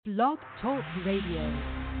Blog Talk Radio.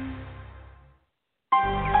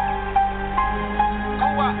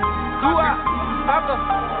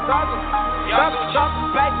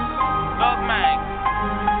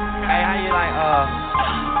 Hey, how you like,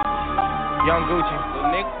 Young Gucci? Little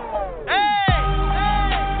nigga.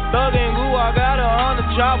 Thug and Goo, I got her on the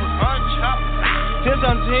chopper. Since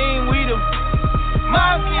I'm team, we the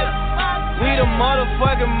mafia. We the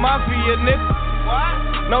motherfucking mafia, nigga.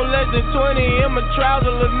 No less than 20 in my trouser,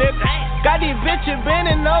 little nigga. Got these bitches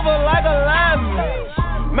bending over like a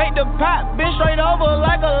lineman. Make the pop bitch straight over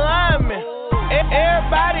like a lineman.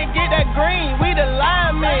 Everybody get that green, we the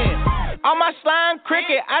linemen. On my slime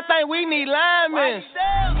cricket, I think we need linemen.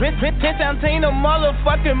 1017, the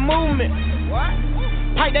motherfucking movement.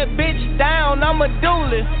 Pipe that bitch down, I'm a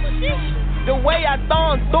duelist. The way I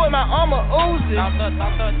throw it, my armor oozes.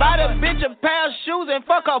 Buy the bitch a pair of shoes and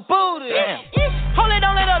fuck her booty. Hold it,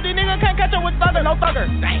 don't let up, these niggas can't catch up with thugger, no thugger.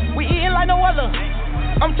 We eating like no other.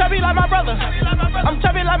 I'm chubby like my brother. I'm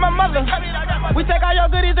chubby like my mother. We take all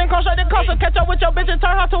your goodies and come straight to Costa. Catch up with your bitch and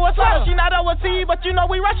turn her to a slut. She not overseas, but you know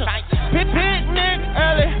we Russian. Picnic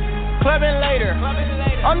early, clubbing later.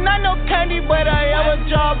 I'm not no candy, but I am a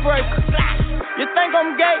jawbreaker. You think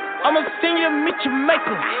I'm gay? I'ma send you meet your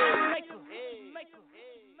maker.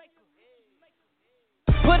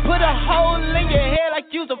 Put a hole in your head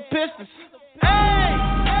like you's a business. Hey,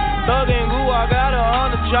 Thug and Goo, I got her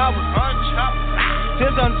on the chopper.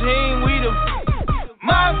 Since I'm team, we the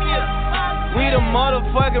mafia. We the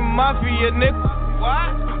motherfucking mafia,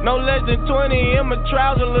 nigga. No less than 20 in my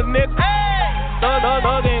trouser, little nigga.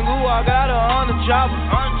 Thug and Goo, I got her on the chopper.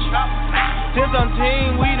 Since I'm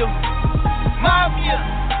team, we the mafia.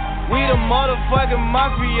 We the motherfucking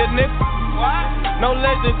mafia, nigga. No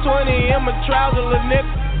less than 20 in my trouser, little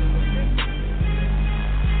nigga.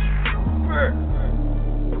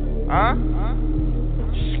 Huh?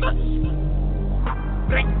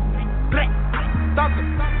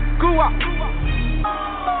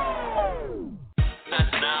 And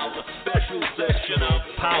now a special section of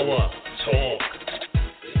Power Talk.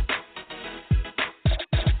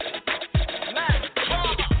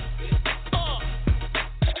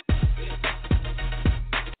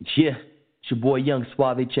 Yeah, it's your boy Young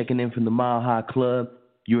Suave checking in from the Mile High Club.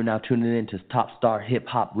 You are now tuning in to Top Star Hip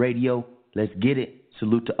Hop Radio. Let's get it.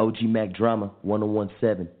 Salute to OG Mack Drama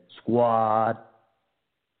 1017 Squad.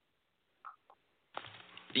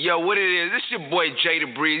 Yo, what it is? This your boy Jay the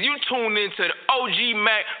Breeze. You tuned into the OG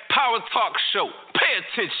Mac Power Talk Show. Pay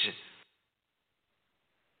attention.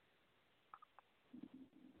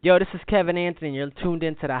 Yo, this is Kevin Anthony. You're tuned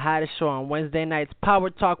into the hottest show on Wednesday nights, Power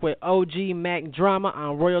Talk with OG Mack Drama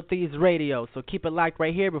on Royalties Radio. So keep it locked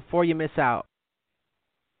right here before you miss out.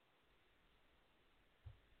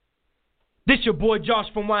 This your boy Josh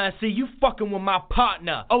from YNC. You fucking with my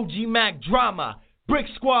partner, OG Mack Drama, Brick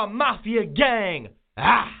Squad Mafia Gang.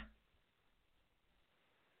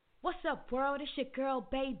 What's up, world? It's your girl,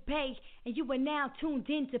 Baby, and you are now tuned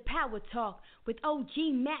in to Power Talk with OG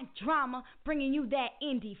Mack Drama, bringing you that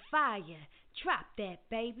indie fire. Drop that,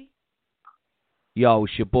 baby. Yo,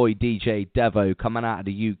 it's your boy DJ Devo coming out of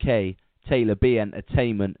the UK. Taylor B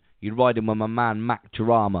Entertainment. You're riding with my man Mack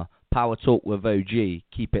Drama. Power Talk with OG.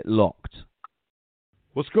 Keep it locked.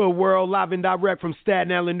 What's good, world? Live and direct from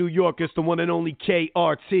Staten Island, New York. It's the one and only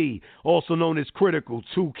KRT, also known as Critical,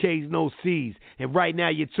 2 Ks, no Cs. And right now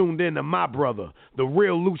you're tuned in to my brother, the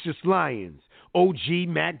real Lucius Lyons, OG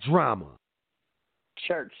Mack Drama.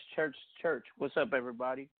 Church. What's up,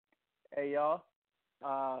 everybody? Hey, y'all.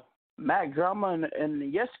 Mack Drama,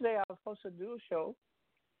 and yesterday I was supposed to do a show,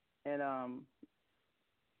 and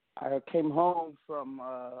I came home from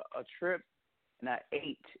a trip, and I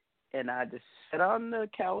ate. And I just sat on the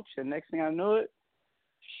couch, and next thing I knew it,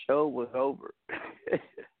 show was over.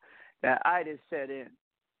 That itis set in,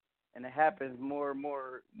 and it happens more and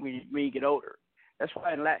more when you get older. That's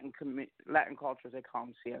why in Latin cultures they call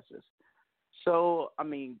them siestas. So, I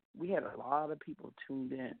mean, we had a lot of people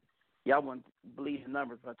tuned in. Y'all wouldn't believe the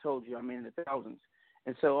numbers if I told you. I mean, the thousands.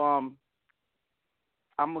 And so I'm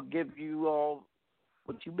going to give you all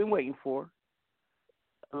what you've been waiting for,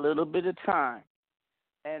 a little bit of time.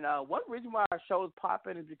 And one reason why our show is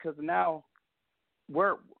popping is because now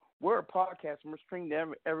we're a podcast and we're streamed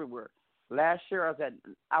everywhere. Last year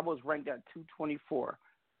I was ranked at 224.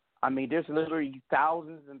 I mean, there's literally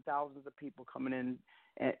thousands and thousands of people coming in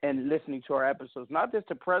and listening to our episodes. Not just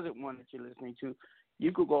the present one that you're listening to.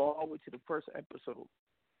 You could go all the way to the first episode.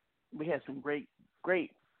 We had some great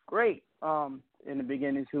in the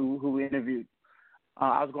beginnings who we interviewed.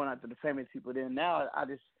 I was going after the famous people then. Now I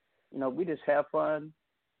just, we just have fun.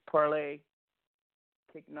 Parlay,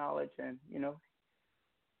 kick knowledge, and,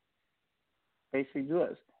 basically do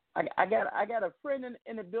us. I got a friend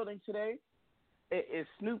in the building today. It's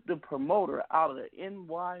Snoop, the promoter, out of the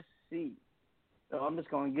NYC. So I'm just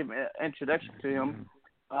going to give an introduction to him.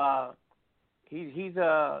 He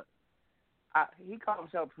called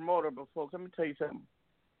himself a promoter, but folks, let me tell you something.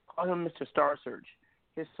 Call him Mr. Star Search.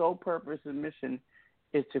 His sole purpose and mission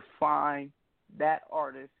is to find that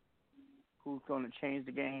artist who's going to change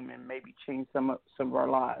the game and maybe change some of our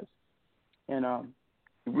lives. And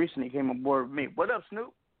he recently came aboard with me. What up,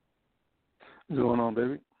 Snoop? What's going on,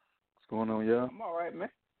 baby? What's going on, y'all? I'm all right, man.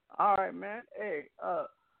 All right, man. Hey,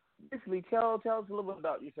 basically, tell us a little bit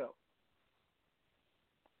about yourself.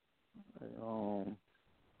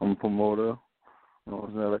 I'm a promoter. I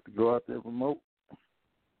like to go out there, promote,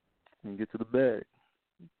 and get to the bag.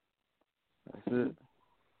 That's it.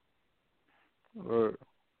 Word.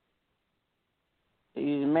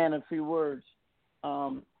 He's a man of few words.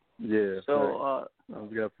 Yeah. So,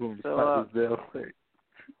 we got to put him spot this down.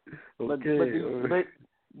 Okay.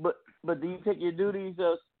 But do you take your duties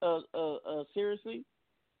seriously?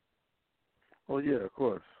 Oh yeah, of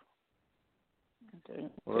course. Okay.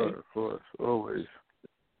 Word, of course, always.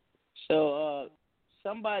 So,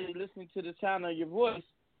 somebody listening to the sound of your voice,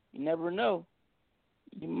 you never know.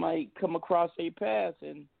 You might come across a path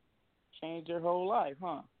and change their whole life,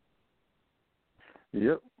 huh?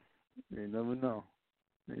 Yep. You never know.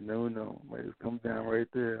 You never know. Might just come down right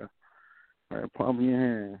there. Right, palm of your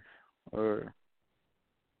hand. Or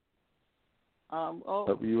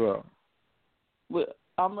help you out. Well,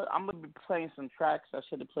 I'm gonna be playing some tracks I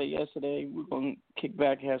should have played yesterday. We're gonna kick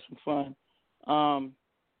back and have some fun.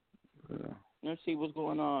 Let's see what's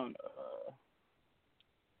going on.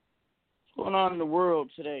 What's going on in the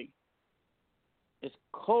world today? It's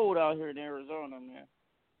cold out here in Arizona, man.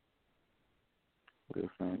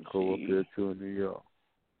 It's cold up there too in New York.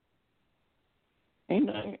 Ain't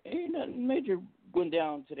nothing major went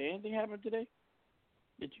down today. Anything happened today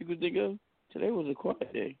that you could think of? Today was a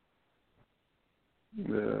quiet day.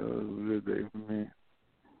 Yeah, it was a good day for me.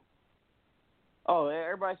 Oh,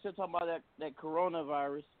 everybody's still talking about that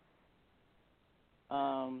coronavirus.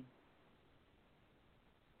 What's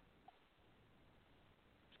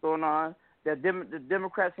going on? The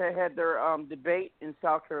Democrats had their debate in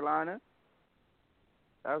South Carolina.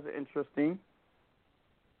 That was interesting.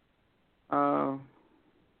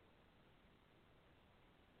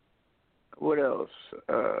 What else?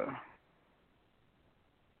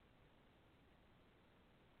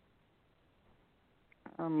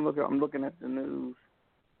 I'm looking at the news.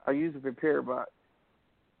 I usually prepare, but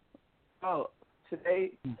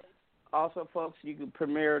today, also, folks, you can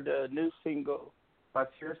premiere the new single by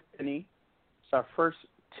Fierce Penny. It's our first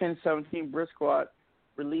 1017 Brick Squad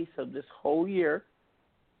release of this whole year,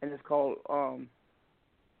 and it's called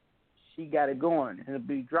She Got It Going, and it'll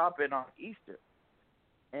be dropping on Easter.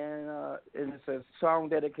 And it's a song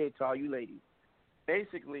dedicated to all you ladies.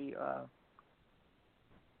 Basically,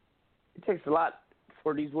 it takes a lot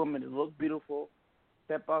for these women to look beautiful,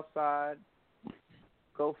 step outside,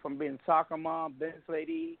 go from being a soccer mom, business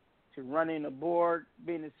lady, to running a board,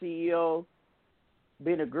 being a CEO,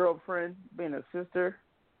 being a girlfriend, being a sister,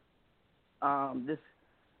 just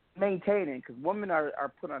maintaining, because women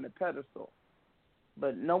are put on a pedestal,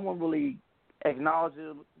 but no one really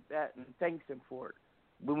acknowledges that and thanks them for it.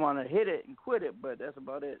 We want to hit it and quit it, but that's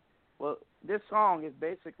about it. Well, this song is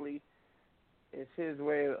basically, it's his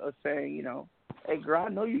way of saying, you know, hey, girl, I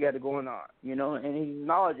know you got it going on, you know, and he's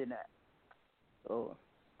acknowledging that. So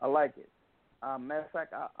I like it. Matter of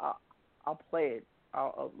fact, I'll play it.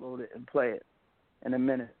 I'll upload it and play it in a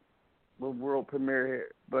minute. We'll world premiere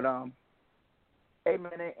here. But, hey,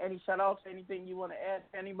 man, any shout-outs, anything you want to add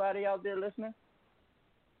to anybody out there listening?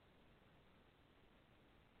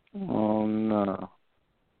 Oh, no.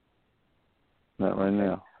 Not right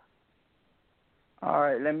now. All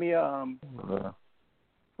right, let me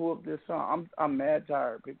pull up this song. I'm mad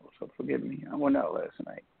tired, people, so forgive me. I went out last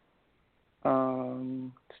night.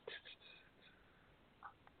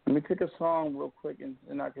 Let me pick a song real quick, and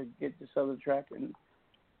then I could get this other track and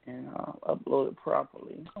upload it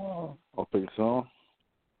properly. I'll pick a song.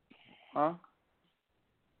 Huh?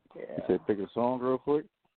 Yeah. You said pick a song real quick?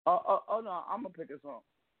 Oh no, I'm gonna pick a song.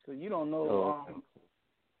 So you don't know.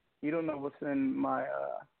 You don't know what's in my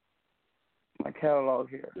my catalog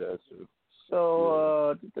here. Yeah, that's true.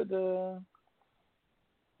 So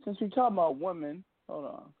since we talk about women, hold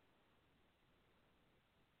on.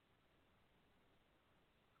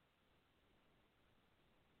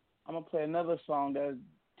 I'm gonna play another song that's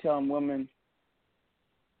telling women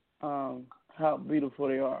how beautiful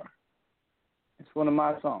they are. It's one of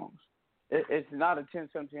my songs. It's not a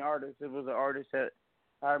 1017 artist. It was an artist that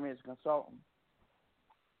hired me as a consultant.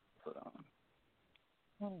 But,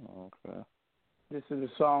 Oh, okay. this is the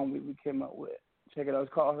song we came up with. Check it out.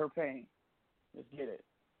 It's called Her Pain. Let's get it.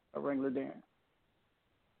 A Wrangler Dan.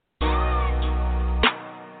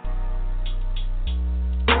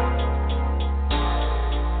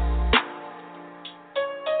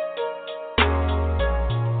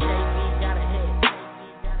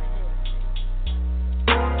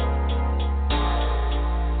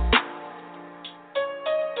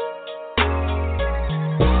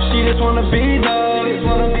 She just wanna be loved,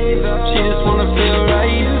 she just wanna feel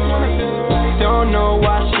right. Don't know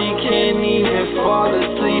why she can't even fall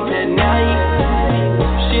asleep at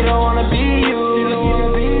night. She don't wanna be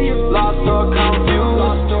you, lost or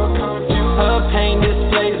confused. Her pain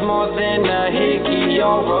displays more than a hickey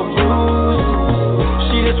or a bruise.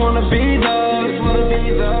 She just wanna be loved,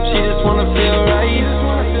 she just wanna feel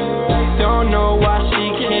right. Don't know why she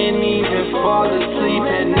can't even fall asleep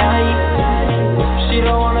at night. She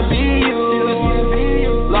don't wanna be you,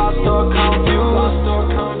 lost or confused.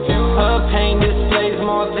 Her pain displays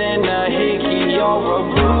more than a hickey or a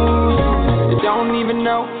bruise. They don't even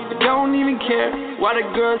know, they don't even care. Why the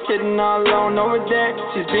girl sitting all alone over there?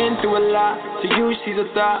 She's been through a lot, to you she's a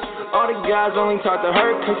thought. All the guys only talk to her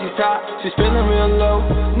cause she's hot. She's feeling real low,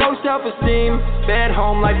 no self-esteem. Bad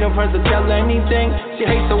home life, no friends to tell her anything. She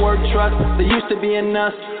hates the word trust, there used to be in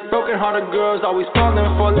us. Broken hearted girls always falling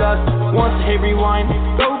for lust. Wants to hit rewind,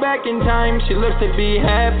 go back in time. She looks to be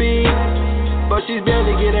happy, but she's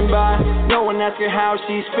barely getting by. No one asks her how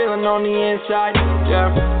she's feeling on the inside.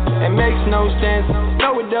 Yeah, it makes no sense.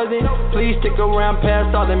 No, it doesn't. Please stick around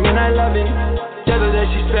past all the men I loving. Tell her that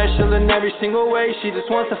she's special in every single way. She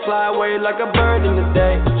just wants to fly away like a bird in the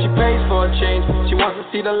day. She prays for a change, she wants to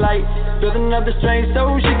see the light. Building up the strength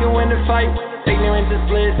so she can win the fight. Ignorance is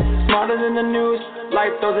bliss, smarter than the news.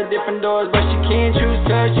 Life throws her different doors, but she can't choose.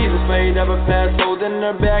 Cause she's afraid of her past holding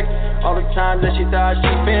her back. All the times that she thought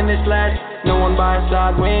she finished last. No one by her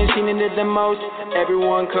side when she needed the most.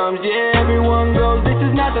 Everyone comes, yeah, everyone goes. This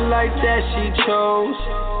is not the life that she chose.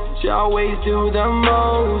 She always do the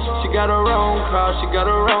most. She got her own car, she got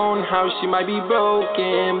her own house. She might be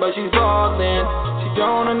broken, but she's ballin'. She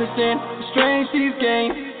don't understand the strength she's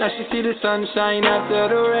gained. Now she see the sunshine after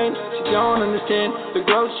the rain. She don't understand the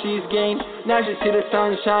growth she's gained. Now she see the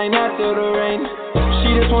sunshine after the rain.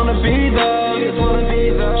 She just wanna be loved, she just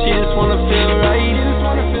wanna feel right.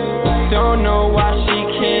 Don't know why she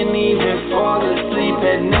can't even fall asleep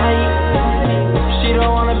at night. She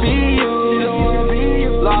don't wanna be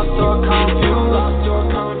you, lost or confused.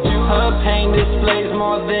 Her pain displays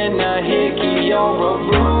more than a hickey or a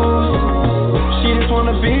bruise. She just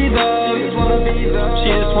wanna be loved, she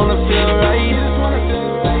just wanna feel right.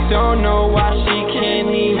 Don't know why she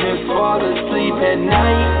can't even fall asleep at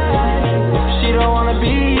night. She don't wanna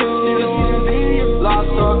be you,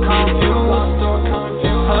 lost or confused.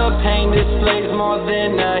 Her pain displays more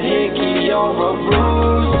than a hickey or a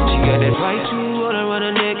bruise. She got that right to water on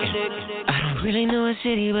her neck. I don't really know her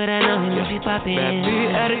city, but I know him if he poppin'. That big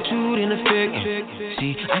attitude in effect.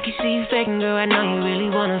 See, I can see you faking, girl. I know you really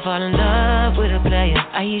wanna fall in love with a player.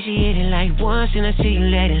 I usually hit it like once and I see you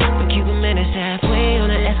later. But keep a minute halfway on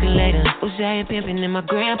the escalator. Uzziah pimpin' and my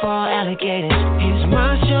grandpa alligators. Here's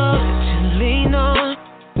my shoulder to lean on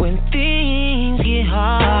when things get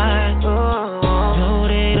hard. No,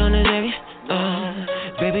 they don't deserve you.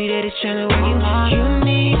 Baby, they just tryna work you hard. You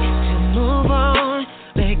need to move on.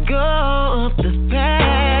 Let go of the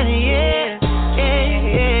past, yeah.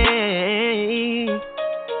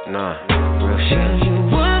 Nah, real shit. You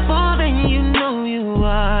worth more than you know you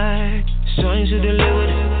are. Starting to deliver,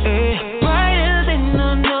 brighter than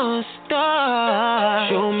the North Star.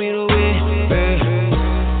 Show me the way,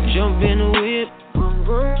 jump in the whip,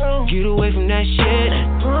 get away from that shit.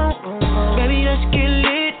 Baby, let's get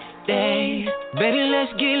lit, baby,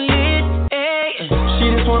 let's get lit, She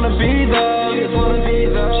just wanna be loved, she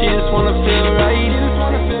just wanna feel right.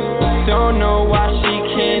 Don't know why she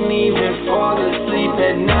can't even fall asleep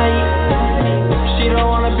at night. She don't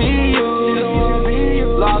wanna be you,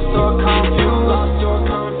 lost or confused.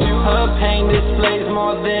 Her pain displays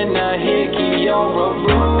more than a hickey or a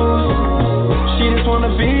bruise. She just wanna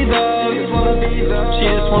be loved, she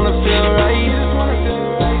just wanna feel right.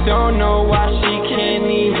 Don't know why she can't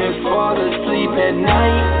even fall asleep at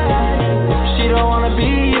night. She don't wanna be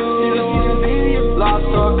you, lost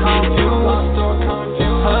or confused.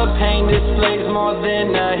 Her pain displays more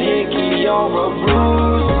than a hickey or a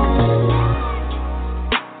bruise.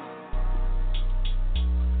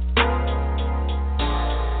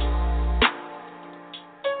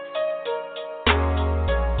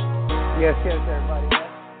 Yes, everybody.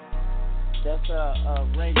 That's a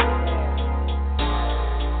Ranger Man.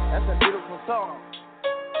 song.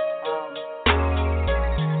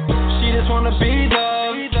 She just wanna be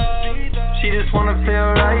loved. She just wanna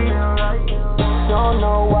feel right. Don't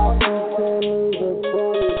know why she tell me the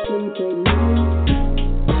story sleep.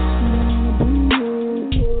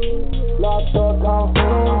 Lost up on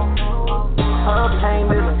home. Her pain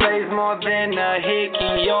displays more than a hit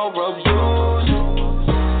in your abuse.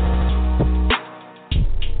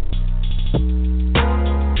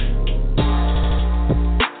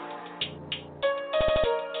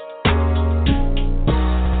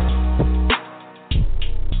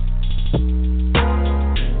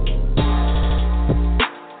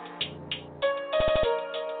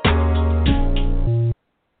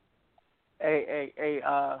 Hey,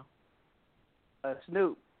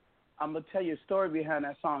 Snoop, I'm gonna tell you a story behind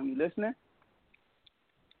that song. You listening?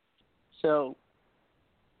 So,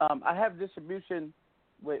 I have distribution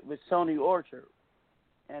with Sony Orchard,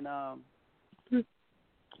 and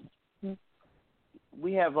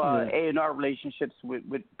we have A&R relationships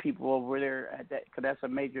with people over there at that, because that's a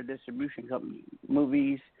major distribution company.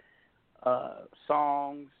 Movies,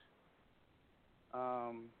 songs,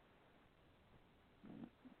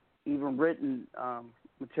 even written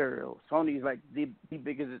material. Sony's like the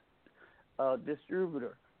biggest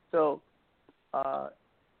distributor. So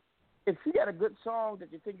if you got a good song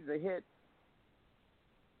that you think is a hit,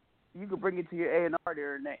 you can bring it to your A&R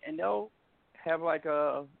there, and they'll have like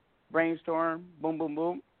a brainstorm, boom, boom,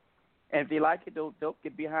 boom. And if they like it, they'll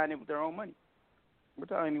get behind it with their own money. We're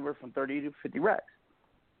talking anywhere from 30 to 50 racks.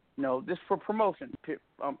 You know, just for promotion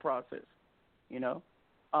process, you know.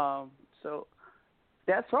 So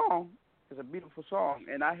that song is a beautiful song,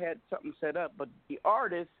 and I had something set up, but the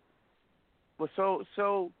artist was so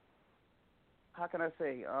how can I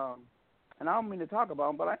say, and I don't mean to talk about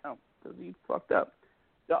him, but I am, because he fucked up.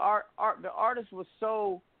 The artist was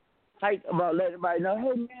so hyped about letting everybody know,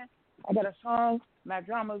 hey man, I got a song, Mack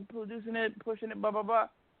Drama is producing it, pushing it, blah blah blah,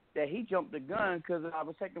 that he jumped the gun because I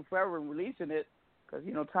was taking forever in releasing it, because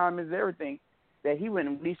you know time is everything. That he went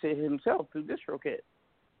and released it himself through DistroKid,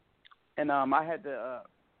 and I had to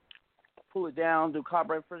pull it down, do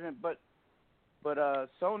copyright infringement, but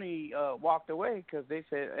Sony walked away because they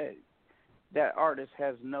said, hey, that artist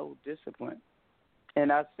has no discipline.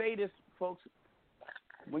 And I say this, folks,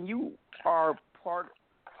 when you are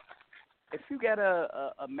if you got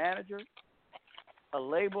a manager, a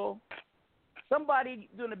label, somebody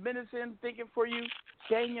doing the business end thinking for you,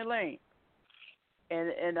 stay in your lane.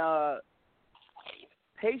 And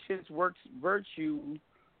patience works virtuous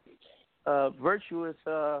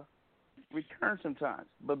return sometimes,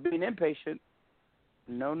 but being impatient,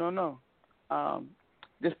 no.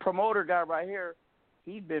 This promoter guy right here,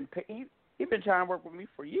 he's been trying to work with me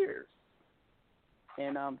for years,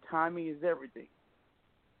 and timing is everything.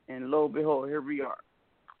 And lo and behold, here we are.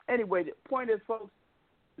 Anyway, the point is, folks,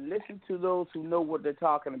 listen to those who know what they're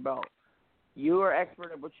talking about. You are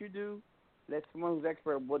expert at what you do. Let someone who's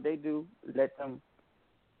expert at what they do, let them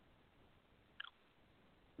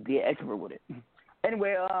be an expert with it.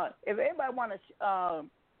 Anyway, if anybody want to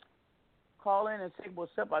call in and say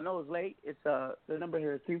what's up, I know it's late. It's the number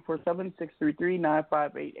here is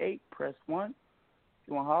 347-633-9588. Press 1 if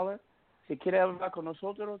you want to holler. Si quiere hablar con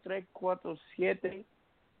nosotros,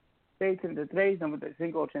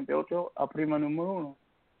 347-633-9588, a prima número uno.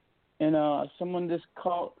 And someone just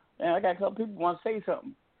called, and I got a couple people want to say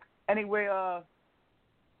something. Anyway,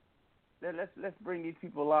 let's bring these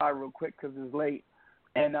people live real quick because it's late.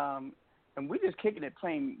 And we just kicking it,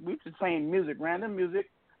 we just playing music, random music.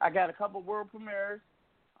 I got a couple world premieres.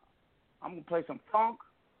 I'm gonna play some funk,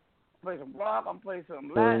 play some rock, I'm gonna play some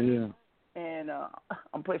Latin, and I'm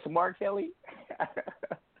gonna play some R. Kelly.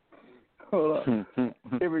 Hold on,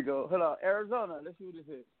 here we go. Hold on, Arizona. Let's see who this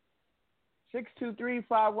is.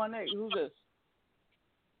 623-518. Who's this?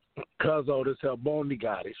 Cuzzo, this is Bonnie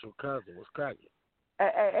guy. This your cousin. What's cracking?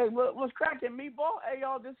 Hey, what's cracking, meatball? Hey,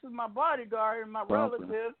 y'all, this is my bodyguard and my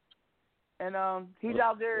relative, and he's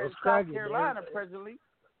out there in South Carolina presently.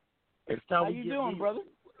 It's time. How you doing, brother?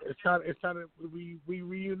 It's time to we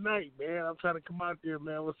reunite, man. I'm trying to come out there,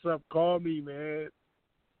 man. What's up? Call me, man.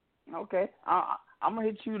 Okay, I'm gonna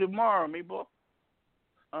hit you tomorrow, meatball.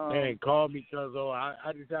 Man, call me, Cuzzo.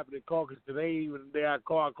 I just happened to call because today, even the day I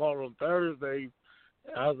called on Thursday.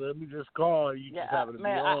 I was like, let me just call. You just happened to be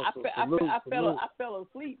on. I fell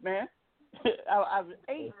asleep, man. I was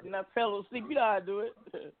 8 and I fell asleep. You know how I do it.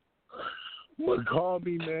 Well, call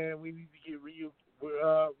me, man. We need to get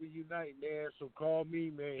reunite, man. So call me,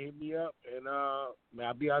 man. Hit me up, and man,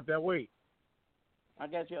 I'll be out that way. I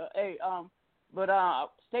got you. Hey, but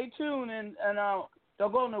stay tuned and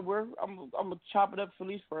don't go nowhere. I'm gonna chop it up for at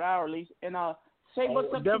least for an hour at least. And Say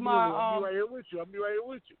what's up to my. I'll be right here with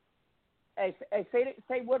you. Hey,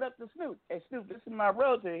 say what up to Snoop. Hey, Snoop, this is my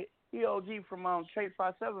relative. He OG from Trade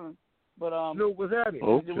 57. But Snoop, what's happening?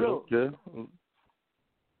 Okay.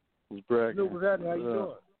 What's bragging? Snoop, what's happening? How you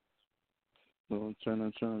doing? No, I'm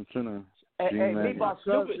trying. Hey, B-Boss,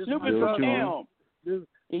 Snoop is from him. This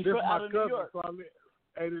is my cousin.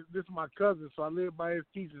 This is my cousin, so I live by his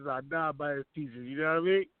teachers. I die by his teachers. You know what I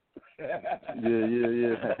mean?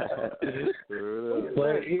 Yeah.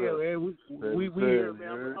 But yeah, man, we here,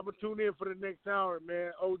 man. I'm gonna tune in for the next hour,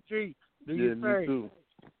 man. OG, do your thing. Me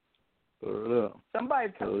too. Somebody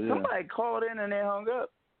called in and they hung up.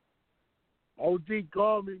 OG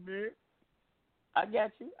called me, man. I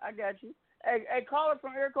got you. Hey, caller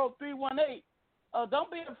from air code 318.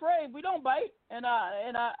 Don't be afraid. We don't bite. And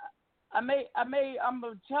I'm a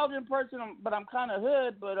intelligent person, but I'm kind of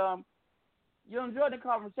hood. But you enjoy the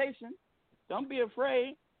conversation. Don't be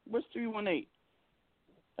afraid. What's 318?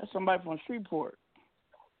 That's somebody from Shreveport.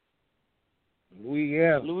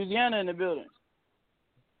 Louisiana in the building.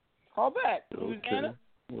 Call back, Louisiana.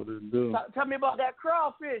 What is it doing? Tell me about that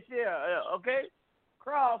crawfish here, okay?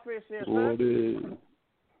 Crawfish here, what is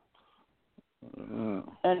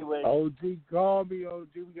Anyway. OG, call me,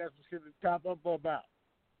 OG. We got some shit to top up about.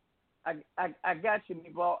 I got you,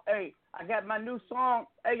 meatball. Hey, I got my new song.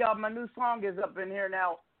 Hey, y'all, my new song is up in here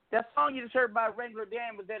now. That song you just heard by Wrangler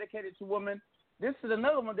Dan was dedicated to women. This is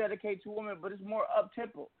another one dedicated to women, but it's more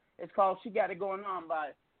up-tempo. It's called She Got It Going On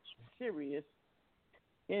by Serious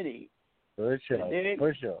Eddie. For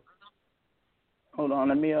sure. Hold on,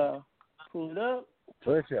 let me pull it up.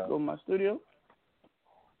 For sure. Go to my studio.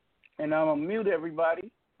 And I'm going to mute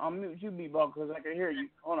everybody. I'll mute you, B-Ball, because I can hear you.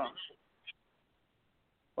 Hold on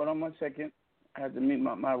 1 second. I have to meet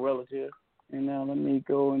my relative. And now let me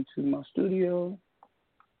go into my studio.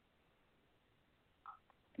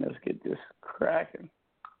 Let's get this cracking.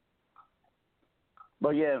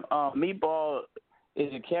 But yeah, Meatball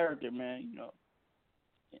is a character, man, you know.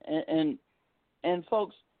 And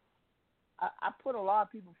folks, I put a lot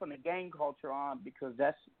of people from the gang culture on because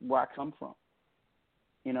that's where I come from.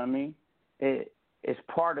 You know what I mean? It's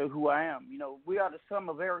part of who I am. You know, we are the sum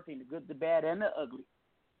of everything, the good, the bad, and the ugly.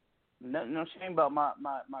 No shame about my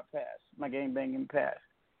past, my gang banging past.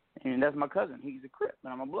 And that's my cousin. He's a Crip,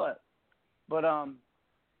 and I'm a Blood. But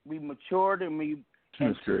we matured and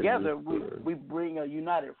together we bring a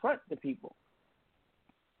united front to people.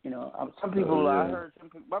 You know, some people I heard.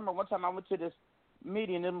 Remember one time I went to this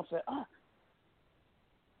meeting and them said, "Oh,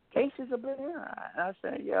 gangsters up in here." And I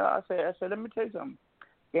said, "Yeah." I said, let me tell you something.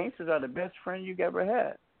 Gangsters are the best friend you ever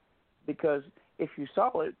had, because if you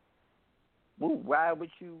saw it, we'll ride with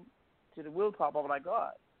you to the wheel pop off like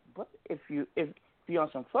God. But if you on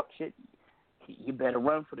some fuck shit, you better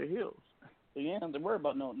run for the hills. So you ain't have to worry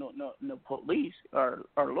about no police or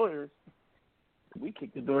lawyers. We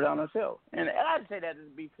kick the door down ourselves. And I'd say that to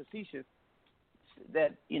be facetious.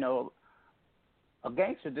 That, you know, a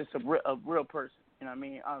gangster is just a real person. You know what I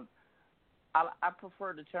mean? I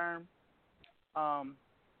prefer the term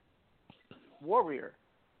warrior.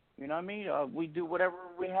 You know what I mean? We do whatever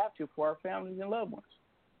we have to for our families and loved ones.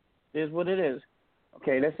 It is what it is.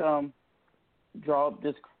 Okay, let's draw up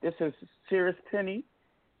this. This is Cirrus Penny,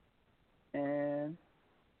 and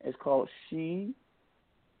it's called She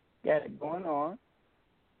Got It Going On.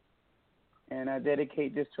 And I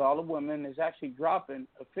dedicate this to all the women. It's actually dropping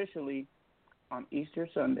officially on Easter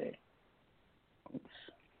Sunday. Oops.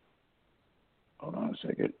 Hold on a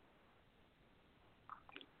second.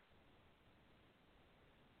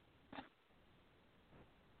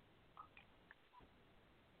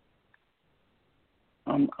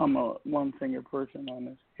 I'm a one-finger person on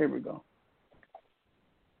this. Here we go.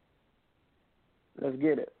 Let's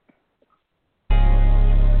get it. G-Town.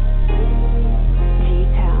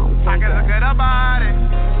 I can look at her body.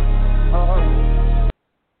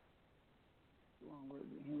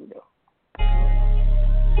 Here we go.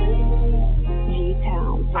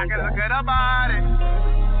 G-Town. I can look at her body.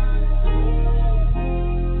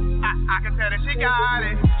 I can tell that she got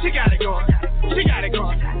it. She got it going. She got it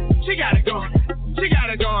going. She got it going. She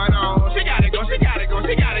got it going on. She got it going. She got it going.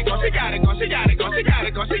 She got it going. She got it going. She got it going. She got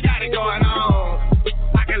it going. She got it going on.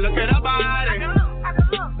 I can look at her body.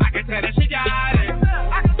 I can tell that she got it.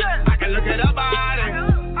 I can look at her body.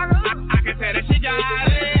 I can tell that she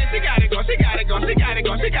got it. She got it going. She got it going. She got it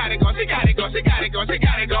going. She got it going. She got it going. She got it going. She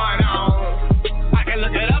got it going on. I can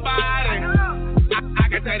look at her body.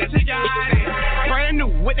 I can tell that she got it. Brand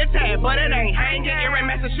new with the tag, but it ain't hanging. Earring,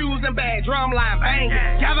 master shoes, and bag, drum line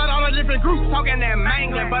banging. Gathered all the different groups talking that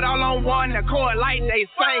mangling, but all on one accord like they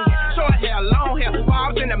singing. Short hair, long hair,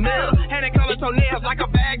 bobs in the middle, hand and color toenails like a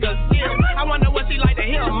bag of steel. I wonder what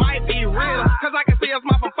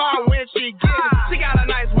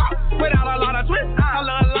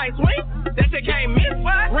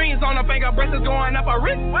nigga going up her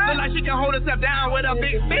wrist. Look like she can hold herself down with a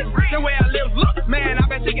big fist. The way her lips look, man, I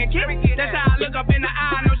bet she can kiss. That's how I look up in the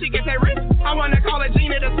eye, I know she can take risks. I wanna call her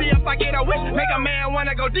Gina to see if I get a wish. Make a man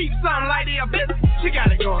wanna go deep, something like the abyss. She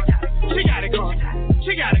got it going, she got it going,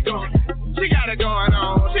 she got it going. She got it going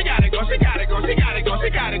on. She got it going, she got it going, she got it going, she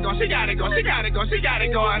got it going, she got it going, she got it going, she got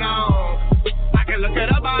it going on. I can look at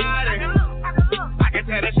her body. I can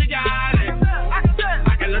tell that she got it.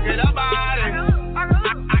 I can look at her body.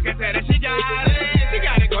 I can tell that she got it. She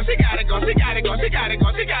got it going, she got it going, she got it going, she got it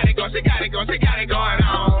going, she got it going, she got it going, she got it going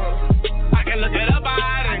on. I can look at her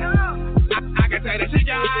body. I can tell that she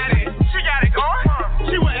got it. She got it going.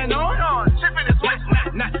 She wasn't on. She finished switch.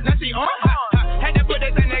 Now she on. Had to put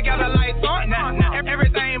this thing together like on. Now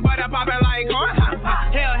everything but a poppin' like corn.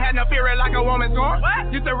 Hell had no fury like a woman's corn.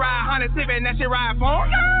 Used to ride Honda Civic, now she ride for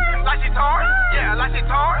like she torn. Yeah, like she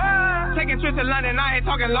torn. Taking trips to London, I ain't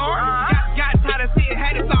talking Lord. Got tired of seeing,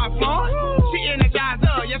 had to start flowing. She energized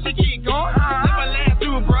up, yeah, she keep going. Never last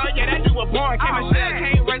through, bro, yeah, that dude was born. Came a shit,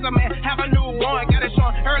 can't raise a man, have a newborn. Got it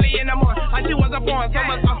showing early in the morning, like she was a born. So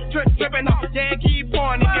much tripping off, yeah, keep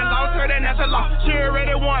pouring. If you lost her, then that's a loss. She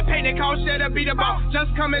already won, paid the cost, shit to be the boss.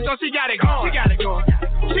 Just coming, so she got it going. She got it going,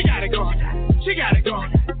 she got it going, she got it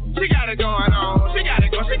going. She got it going on. She got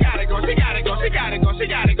it going, she got it going, she got it going, she got it going, she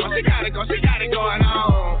got it going, she got it going, she got it going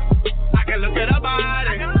on. I can look at her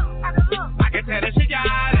body. I can tell that she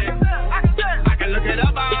got it. I can look at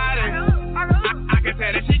her body. I can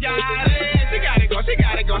tell that she got it. She got it going, she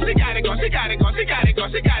got it going, she got it going, she got it going, she got it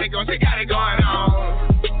going, she got it going, she got it going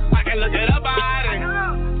on. I can look at her body.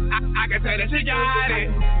 I can tell that she got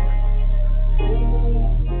it.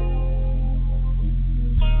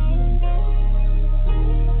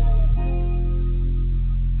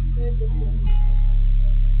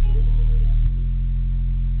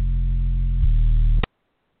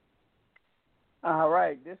 All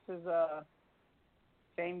right, this is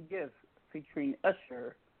Same Gift featuring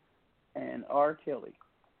Usher and R. Kelly.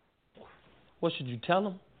 What should you tell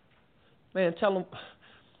him? Man, tell him,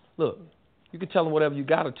 look, you can tell him whatever you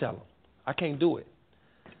got to tell him. I can't do it.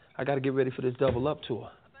 I got to get ready for this double up tour.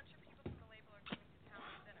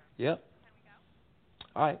 Yep.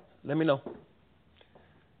 All right, let me know.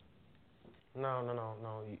 No.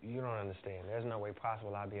 You don't understand. There's no way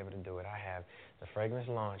possible I'll be able to do it. I have the fragrance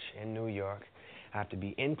launch in New York. I have to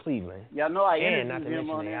be in Cleveland. Y'all know I and not to interviewed him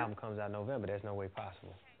mention on the there. album comes out November. There's no way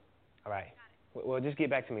possible. All right. Well, just get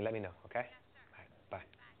back to me. Let me know, okay? All right,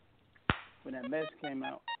 bye. When that mess came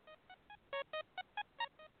out.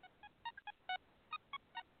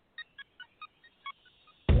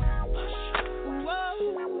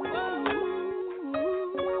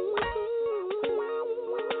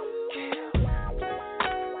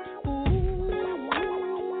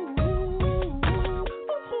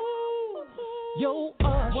 Yo,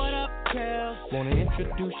 what up, Kel? Wanna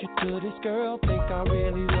introduce you to this girl. Think I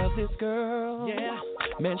really love this girl. Yeah.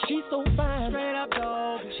 Man, she's so fine. Straight up,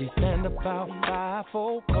 dog. She stand about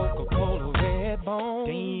 5'4", Coca-Cola red bone.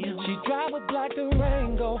 Damn. She drive a black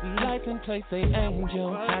Durango. License plate say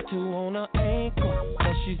Angel. Tattoo on her ankle.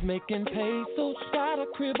 Cause she's making pesos. Got a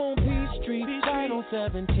crib on Peachtree. Right on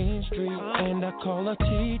 17th Street. And I call her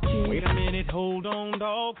TT. Wait a minute, hold on,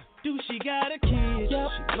 dog. Do she got a kid? Yep.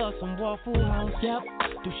 She loves some Waffle House. Yep.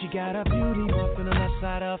 Do she got a beauty mark on the left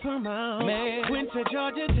side of her mouth? Man. Went to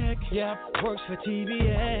Georgia Tech. Yep. Works for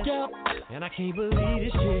TBS. Yep. And I can't believe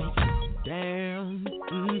this shit. Damn.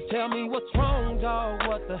 Tell me what's wrong, dog.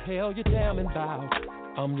 What the hell you damning about?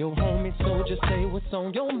 I'm your homie, so just say what's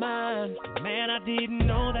on your mind. Man, I didn't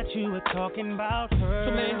know that you were talking about her.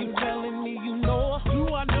 So man, you telling me you know her?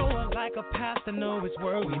 Do I know her like a pastor know his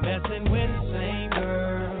word? We messing with the same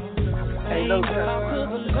girl. Hey, no girl. How could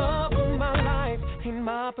the love of my life and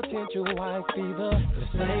my potential wife be the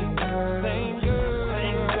same girl? Same girl.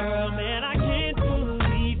 Same girl. Man, I can't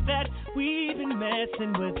believe that we've been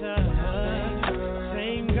messing with her.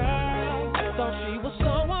 Same girl. Thought she was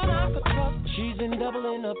someone I could trust. She's been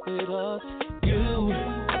doubling up with us. You,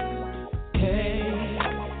 hey,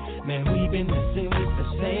 man, we've been messing with the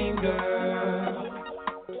same girl.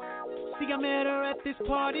 See, I met her at this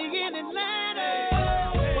party in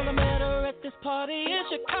Atlanta. Well, I met her at this party in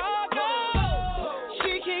Chicago.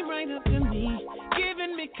 She came right up to me,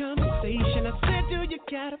 giving me conversation. I said, do you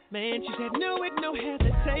got a man? She said, no, with no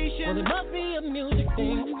hesitation. Well, it must be a music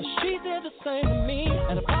thing, 'cause she did the same to me.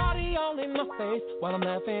 At a party all in my face, while I'm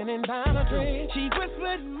laughing and buying a drink. She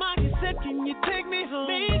whispered, Mike, said, can you take me home?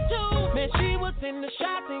 Me too. Man, she was in the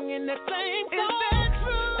shot singing that same song. Is that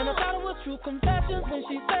true? And I thought it was true confessions when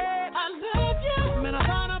she said, I love you. Man, I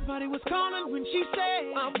thought her body was calling when she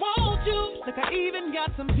said, I want you. Look, I even got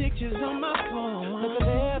some pictures on my phone. Look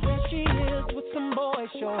at every she is with some boy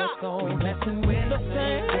shorts on. We messing with the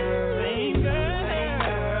same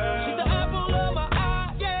girl. She's the apple of my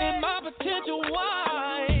eye, and my potential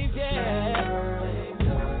wife,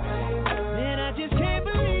 Man, I just can't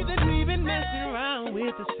believe that we've been messing around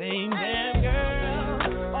with the same damn girl.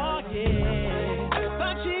 Oh yeah,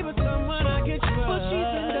 thought she was someone I could trust, but she's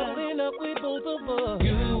been doubling up with both of us.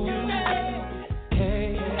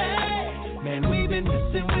 Man, we've been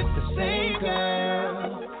messing with the same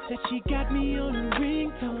girl. Said she got me on a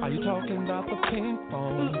ringtone. Are you talking about the pink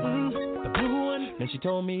phone? The blue one? And she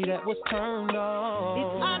told me that was turned on.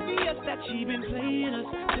 It's obvious that she been playing us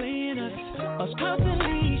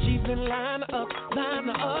constantly. She's been lining up.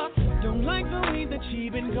 Don't like the way that she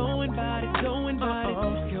been going about it. Girls,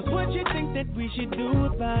 what you think that we should do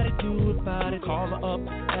about it? Call her up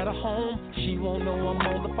at her home. She won't know I'm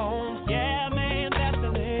on the phone. Yeah, man, that's the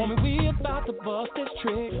name. Homie, we about to bust this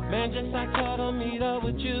trick. Man, just like her to meet up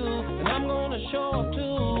with you. And I'm gonna show her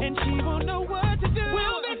too. And she won't know what to do.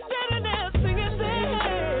 We'll be sitting there singing,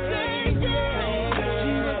 same girl.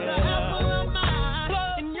 She was the apple of my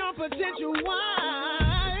eye, and your potential wife.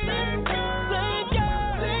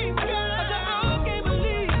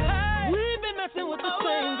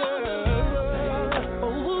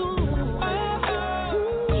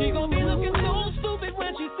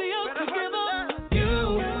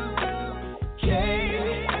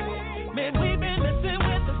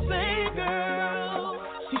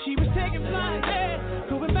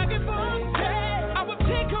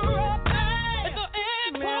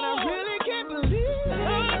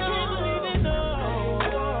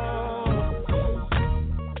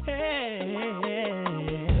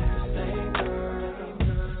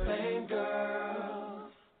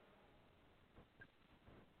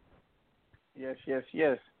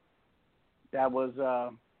 Yes. That was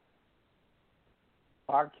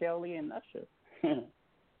R. Kelly and Usher.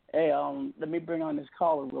 Hey, let me bring on this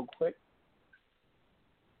caller real quick.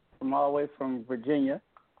 From all the way from Virginia.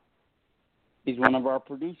 He's one of our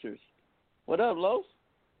producers. What up, Los?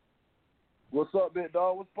 What's up, big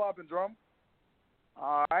dog? What's poppin', Drum?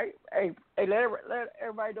 All right. Hey, let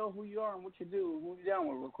everybody know who you are and what you do. Who you down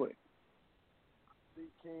with real quick. C.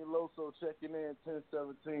 King Loso checking in,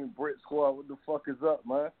 1017 Brit Squad. What the fuck is up,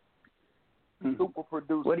 man? Super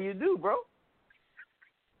producer. What do you do, bro?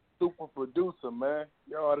 Super producer, man.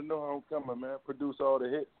 Y'all already know how I'm coming, man. Produce all the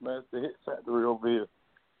hits, man. It's the hit factory over here.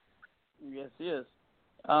 Yes.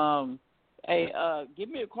 Hey, give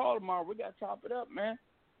me a call tomorrow. We gotta chop it up, man.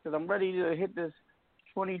 Cause I'm ready to hit this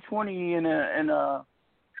 2020 in a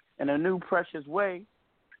new precious way.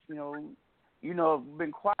 You know,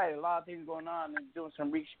 been quiet. A lot of things going on and doing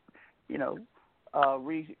some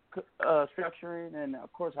restructuring, and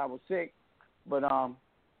of course I was sick, but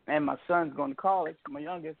and my son's going to college, my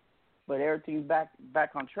youngest, but everything's back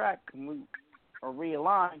on track and we are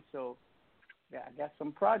realigned. So yeah, I got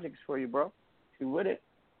some projects for you, bro. You with it?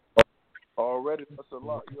 Already, that's a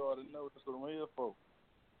lot. You already know that's what I'm here for.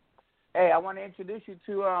 Hey, I want to introduce you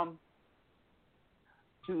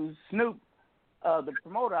to Snoop, the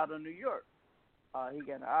promoter out of New York. He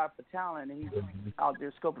got an eye for talent, and he's out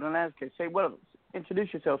there scoping the landscape. Say what?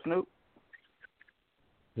 Introduce yourself, Snoop.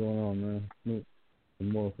 What's going on, man? Snoop,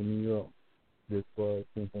 more from New York. This was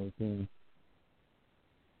 1017.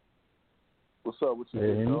 What's up with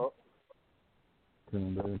you, dog?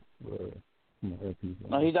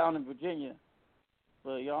 No, he's down in Virginia,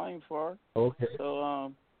 but y'all ain't far. Okay.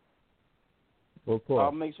 So what part?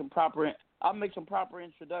 I'll make some proper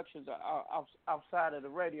introductions outside of the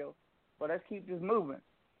radio. But let's keep this moving.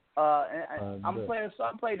 I'm gonna play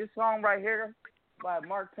this song right here by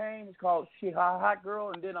Mark Payne. It's called "She a Hot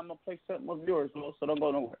Girl," and then I'm gonna play something of yours, so don't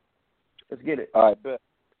go nowhere. Let's get it. All right, bet.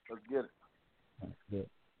 Let's get it. Bet.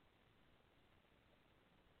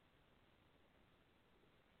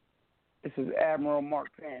 This is Admiral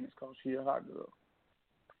Mark Payne. It's called "She a Hot Girl."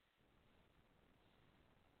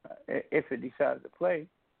 If it decides to play.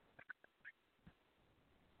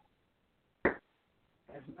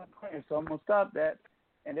 It's not playing, so I'm going to stop that.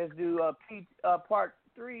 And let's do part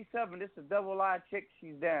 3-7. This is Double I Chick,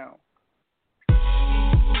 She's Down.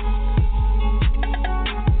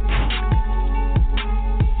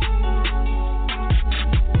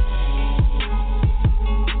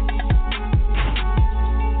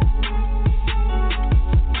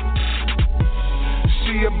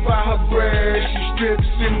 She about her bread, she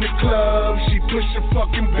strips in the club, she push her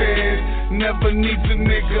fucking bed, never needs a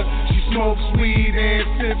nigga, she smokes weed and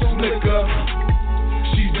sips liquor.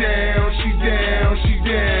 She down, she down, she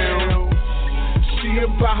down. She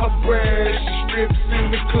about her bread, she strips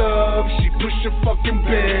in the club, she push a fucking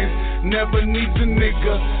Benz, never needs a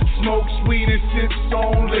nigga. Smokes weed and sips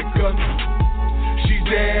on liquor. She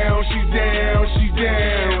down, she down, she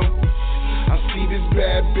down. I see this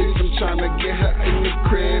bad bitch, I'm tryna get her in the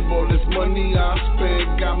crib. All this money I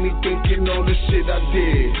spent got me thinking all the shit I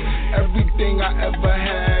did. Everything I ever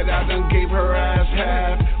had, I done gave her ass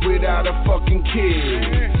half without a fucking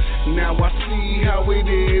kid. Now I see how it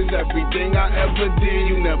is, everything I ever did,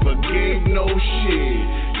 you never gave no shit.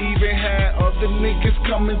 Even had other niggas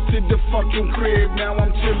coming to the fucking crib. Now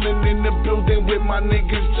I'm chillin' in the building with my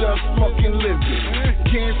niggas just fucking living.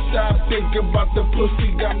 Can't stop thinking about the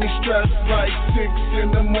pussy, got me stressed like 6 in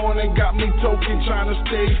the morning, got me token, trying to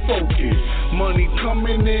stay focused. Money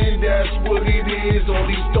coming in, that's what it is. All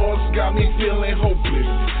these thoughts got me feeling hopeless.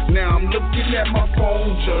 Now I'm looking at my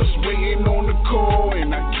phone, just waiting on the call, and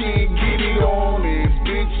I can't get it on, and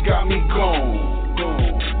bitch got me gone.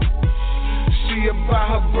 She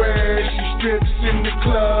about her bread, she strips in the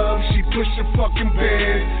club, she push a fucking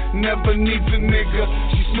bed, never needs a nigga.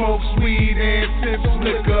 She smokes weed and sips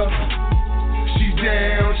liquor. She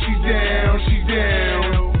down, she down, she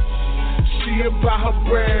down. She about her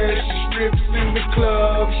bread, she strips in the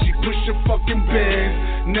club, she push a fucking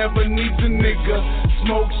bed, never needs a nigga.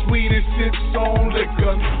 Smokes weed and sips on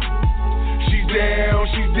liquor. She down,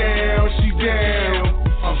 she down, she down.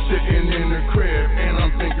 I'm sitting in the crib and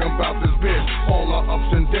I'm thinking about this bitch. All her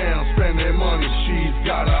ups and downs, spending money, she's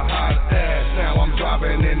got a hot ass. Now I'm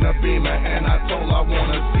driving in the Beamer and I told her I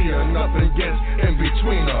wanna see her, nothing gets in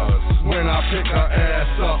between us. When I pick her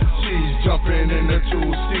ass up, she's jumping in the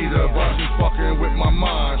two-seater, but she's fucking with my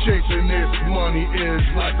mind. Chasing this money is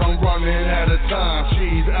like I'm running out of time.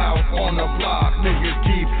 She's out on the block, niggas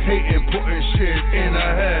keep hating, putting shit in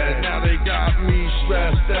her head. Now they got me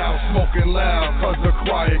stressed out, smoking loud, cause the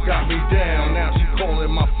quiet got me down. Now she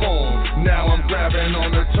calling my phone, now I'm grabbing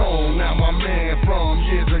on the tone. Now my man from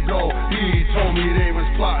years ago, he told me they was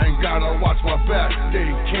plotting, gotta watch my back, they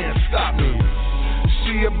can't stop me.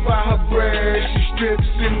 She about her bread, she strips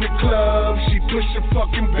in the club, she push a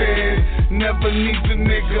fucking bed, never needs a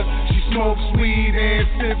nigga. She smokes weed and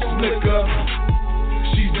sips liquor.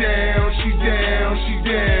 She down, she down, she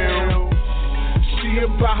down. She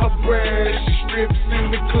about her bread, she strips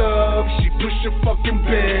in the club, she push a fucking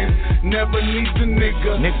bed, never needs a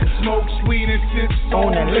nigga. Smokes weed and sips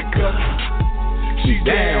on liquor. She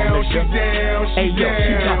down, she down, she down.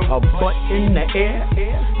 She got her butt in the air,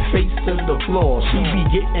 face to the floor. She be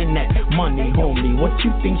getting that money, homie. What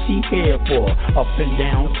you think she here for? Up and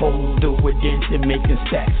down, pole, do it, dancing, making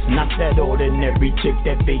stacks. Not that ordinary chick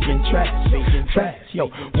that begging trash. Fast,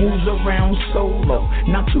 yo, moves around solo.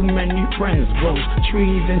 Not too many friends, grows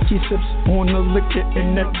trees and she sips on the liquor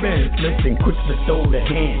in that Benz. Listen, quick to throw the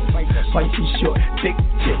hands. Spicy short, thick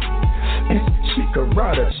chick. And she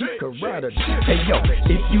karada. Hey yo,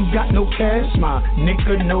 if you got no cash, my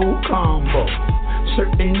nigga, no combo.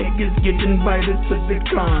 Certain niggas get invited to the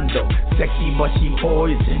condo. Sexy but she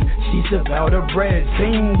poison, she's about her bread.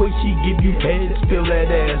 Same way she give you head, spill that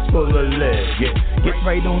ass full of lead. Get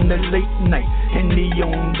right on the late night, Henny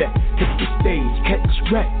on that. Hit the stage,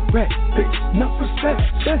 catch rat, bitch, not respect.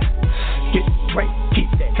 Get right, keep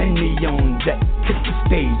that Henny on that. Hit the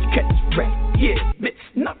stage, catch rat, yeah, bitch,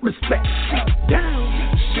 not respect.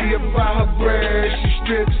 Down. She about her bread, she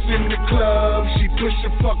strips in the club, she push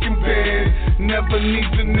a fucking bed, never needs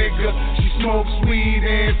a nigga. She smokes weed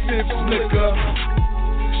and sips liquor.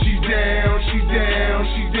 She down, she down,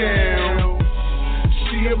 she down.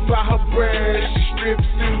 She about her bread, she strips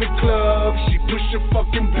in the club, she push a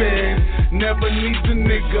fucking bed, never needs a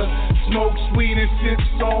nigga. Smokes weed and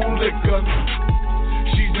sips on liquor.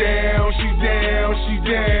 She down, she down, she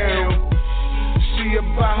down. She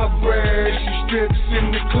about her bread, she strips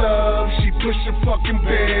in the club, she push a fucking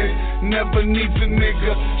bed, never needs a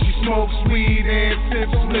nigga. She smokes weed and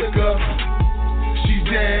sips liquor. She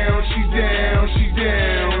down, she down, she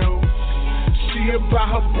down. She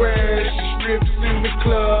about her bread, she strips in the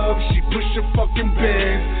club, she push a fucking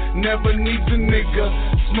bed, never needs a nigga.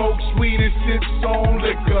 Smokes weed and sips on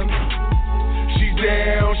liquor. She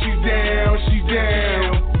down, she down, she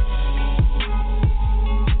down.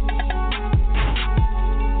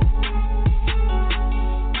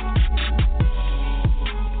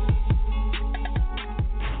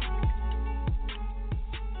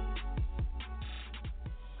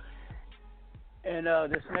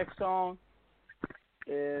 And this next song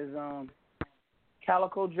is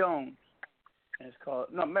Calico Jones. And it's called,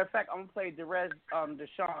 no, matter of fact, I'm going to play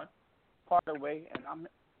Deshaun part of the way. And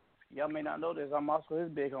y'all may not know this, I'm also his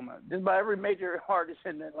big homie. Just about every major artist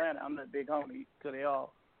in Atlanta, I'm the big homie, because they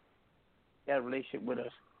all got a relationship with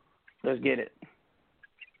us. Let's get it.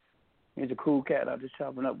 He's a cool cat. I just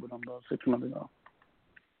chopping up with him about 6 months ago.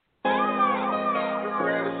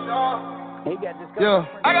 He got this. Yeah.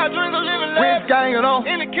 I got dreams of living lavish. Rich gang it on.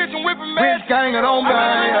 In the kitchen whipping magic. Rich gang it on,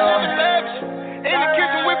 man. In the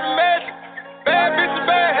kitchen whipping magic. Bad bitches,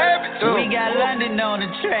 bad habits. We got London on the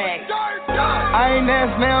track. I ain't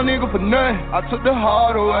asked now, nigga, for nothing. I took the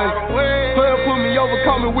heart away. 12 put me over,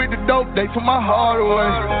 coming with the dope. They took my heart away.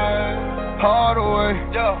 Heart away.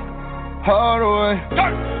 Heart away.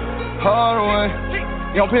 Heart away.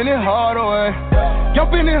 Young Penny hard away. Young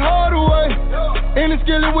Penny hard away. In the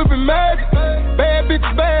skillet whipping magic. Bad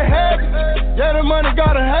bitches, bad habits. Yeah, the money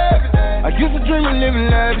gotta have it. I used to dream of living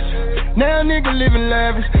lavish. Now nigga living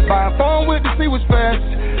lavish. Buy a phone with to see what's fast.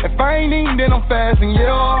 If I ain't eating, then I'm fasting,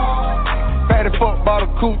 yeah. Fatty fuck bought a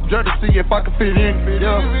coupe just to see if I could fit in,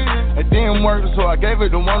 yeah. It didn't work, so I gave it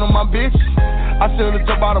to one of my bitches. I should've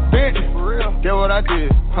just bought a Bentley. Get what I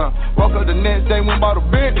did, Woke up the next day, went bought a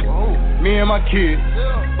Bentley. Me and my kids.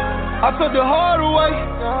 I took the heart away.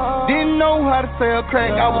 Didn't know how to sell crack,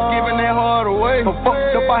 I was giving that heart away. But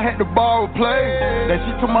fucked up, I had to borrow play. That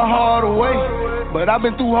shit took my heart away. But I've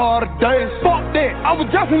been through harder days. Fuck that, I was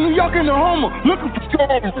just in New York in the Hummer, looking for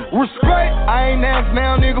trouble. Respect, I ain't asked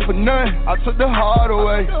now, nigga, for nothing. I took the heart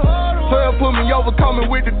away. 12 put me over, coming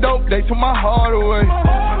with the dope. They took my heart away.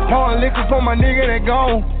 Pouring liquor for my nigga that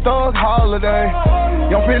gone. Thug holiday.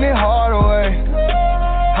 Young Penny hard away.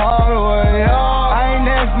 Hard away, I ain't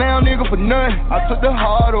asked now, nigga, for nothing. I took the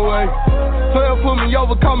heart away. 12 put me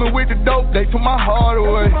over, coming with the dope. They took my heart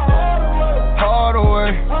away. Hard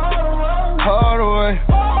away. Hard away.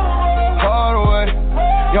 Hard away.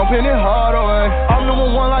 Young Penny hard away. I'm number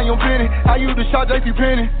one like Young Penny. I used to shot JP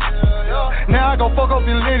Penny. Now I go fuck up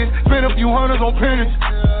the ladies. Spend a few hundreds on pennies.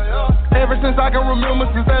 Ever since I can remember,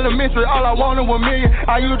 since elementary, all I wanted was million.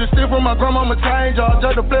 I used to steal from my grandmama change,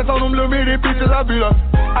 just to flex on them little bitty bitches. I be like,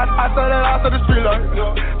 I say that out to the street like,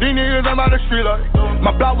 these niggas ain't by the street like.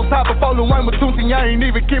 My block was top before Lil Wayne was Tootsie, I ain't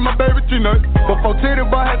even keep my baby T-Nut. Before Titty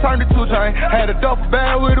Boy had turned to 2 Chainz, had a duffel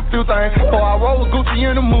bag with a few things. Before I rolled with Gucci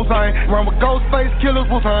in the Moose Lane, run with Ghostface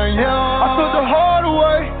Killers was hang, yeah. I took the heart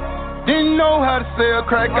away. Didn't know how to sell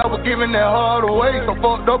crack, I was giving that heart away. So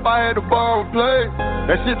fucked up, I had to borrow play.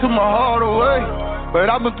 That shit took my heart away. But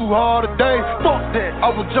I've been through harder days. Fuck that, I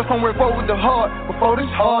was just on report with the heart before this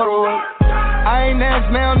heart away. I ain't asked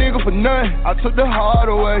now, nigga, for nothing. I took the heart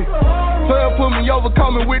away. 12 put me over,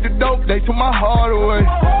 coming with the dope. They took my heart away.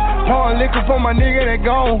 Pouring liquor for my nigga that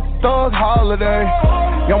gone. Thug holiday.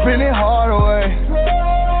 Young Penny hard away.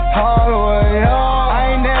 Hard away,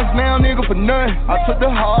 I ain't asked now, nigga, for nothing. I took the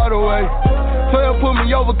heart away. 12 put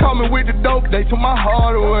me over, coming with the dope. They took my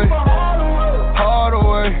heart away. Hard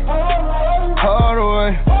away. Hard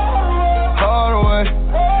away. Hard away.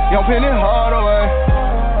 Young Penny hard away.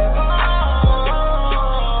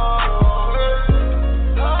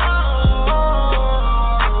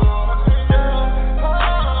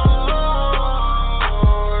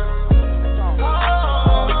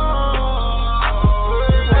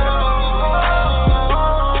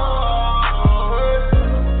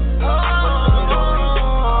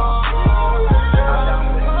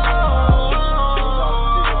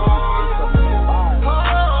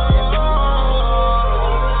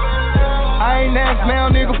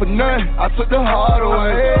 For nothing, I took the heart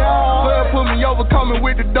away. 12 put me over, coming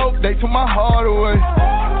with the dope. They took my heart away.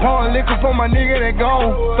 Pouring liquor for my nigga that gone.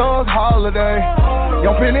 Thug holiday.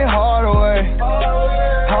 Young Penny hard away.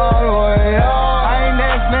 Hard away. I ain't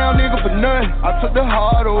asked now, nigga, for nothing. I took the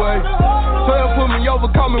heart away. 12 put me over,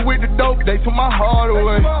 coming with the dope. They took my heart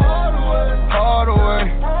away. Hard away.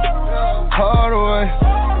 Hard away.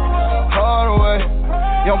 Hard away.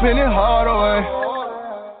 Young Penny hard away.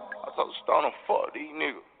 I told Stoner, fuck these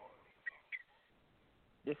niggas.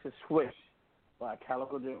 This is Swish by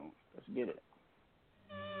Calico Jones. Let's get it.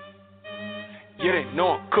 Yeah, they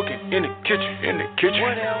know I'm cooking in the kitchen,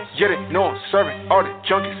 Yeah, they know I'm serving all the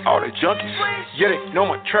junkies, Yeah, they know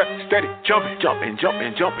my trap steady jumping.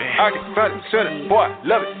 I can feel it, center, boy, I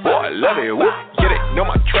love it, Woo. Yeah, they know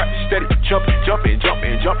my trap steady jumping. Yeah, they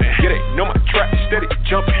know my trap steady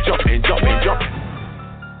jumping.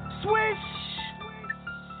 Swish.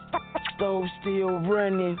 Stove still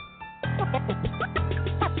running.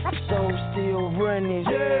 Stove still running.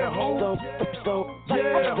 Yeah, ho. Stove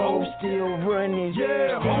still running.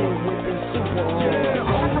 Yeah, ho. Still whipping super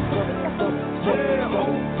hard. Yeah, ho.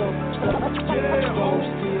 Stove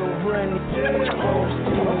still running. Stove still running. Stove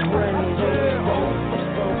still running.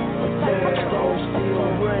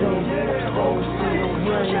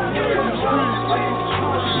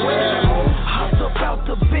 Hopped up out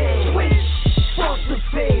the bed. Fuck the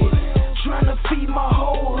fed. Tryna feed my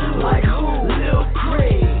whole hood like who? Lil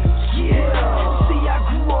Craig.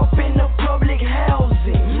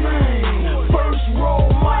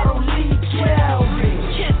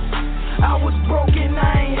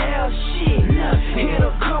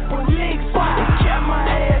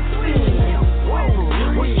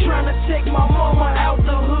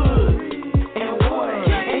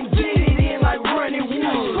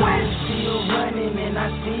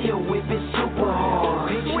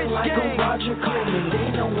 Roger call me,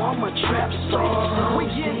 they know I'm a trap star. We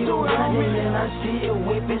still running and I still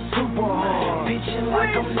whipping super hard. Bitching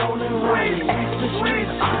like I'm Nolan Ryan. Ask the streets,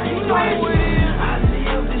 I ain't lying. I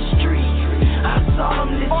live the street, I saw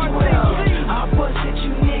them this well. I busted you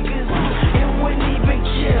niggas and wouldn't even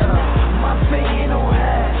care. My fade don't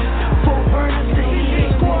have 4 burners to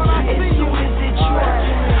hit. As soon as it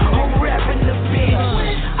dry, I'm rapping the bitch.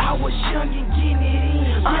 I was young and getting it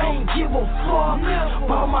in. I ain't give a fuck.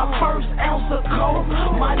 Bought my first ounce of coke.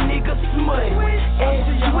 My nigga Smut and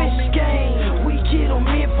Switch Game. We get them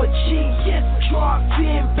in for cheap. Drop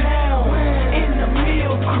 10 pounds in the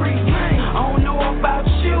Mill Creek. I don't know about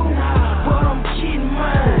you, but I'm getting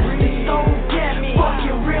mine. They don't get me.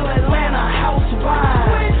 Fucking real Atlanta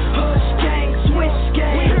housewives. Hush gang, Switch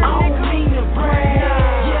Game. I don't mean to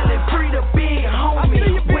brag. Yelling free the big homie,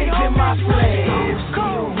 waving my flag. I'm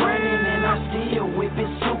still running and I still whip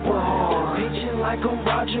it super hard. Bitching like I'm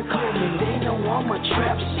Roger Clemens, they know I'm a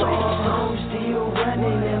trap star. I'm still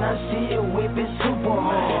running and I still whip it super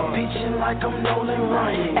hard. Bitching like I'm Nolan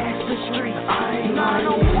Ryan. Ask the street, I ain't lying. I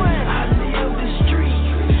live the street,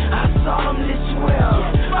 I saw them this well.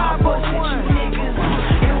 I busted you niggas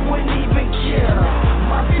and wouldn't even care.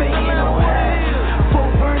 My fade don't have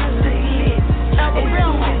 4 burners they lit. As soon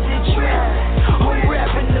as it dry, I'm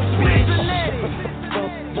rapping the bitch.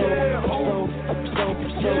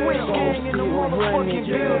 Switch gang in the motherfucking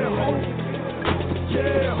building.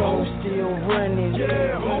 Phone still running.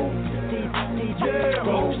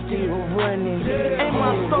 Phone still running. Ain't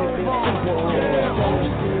my phone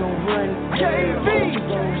still running. KB!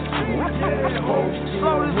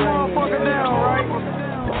 Slow this motherfucker down, right?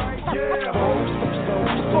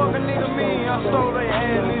 Fuck a nigga mean, I stole they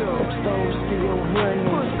ad lib.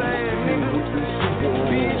 Pussy ass nigga.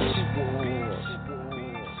 Bitch.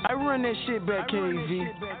 I run that shit back, KV.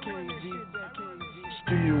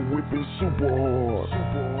 Still whipping super hard.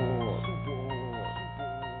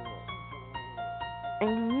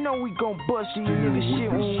 And you know we gon' bust these niggas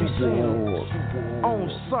shit when we see them. On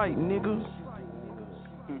sight, nigga.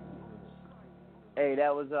 Hey,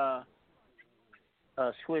 that was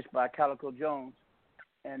Switch by Calico Jones.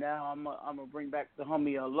 And now I'm gonna bring back the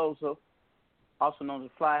homie Loso, also known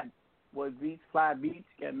as Fly Beats.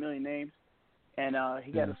 Got a million names. And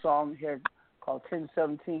he got a song here called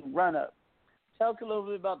 1017 Run Up. Tell us a little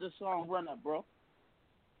bit about this song, Run Up, bro.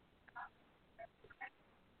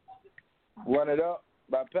 Run It Up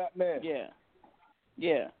by Pat Man.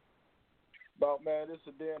 Yeah. About, man, this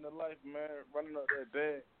a day in the life, man. Running up that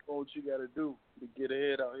bag, know what you gotta do to get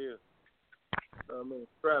ahead out here. I mean,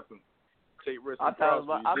 scrapping. Take risks. I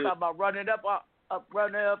thought about running up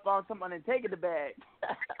on someone and taking the bag.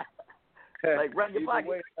 Like run your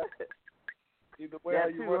pocket. Either way, how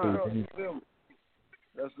you run it up, you feel me?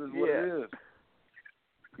 That's just what it is.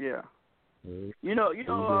 Yeah. You know.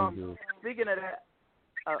 Speaking of that,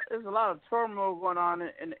 there's a lot of turmoil going on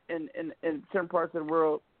in certain parts of the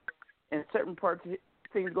world, and certain parts of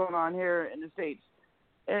things going on here in the States,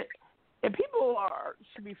 and people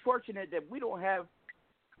should be fortunate that we don't have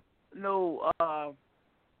no what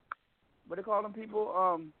do they call them people?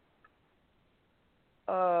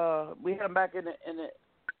 We had them back in the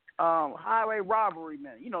highway robbery,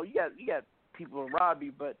 man. You know, you got people who rob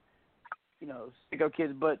you, but sicko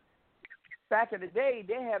kids. But back in the day,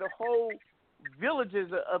 they had a whole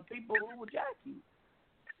villages of people who would jack you,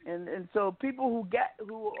 and so people who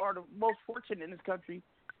are the most fortunate in this country,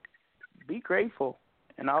 be grateful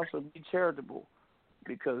and also be charitable,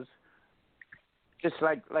 because just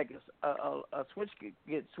like a switch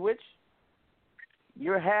gets switched,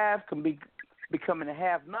 your half can be becoming a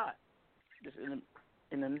half not, just in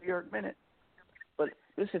a New York minute. But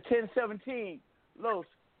this is 1017. Los,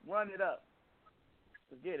 run it up.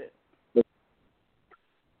 Let's get it.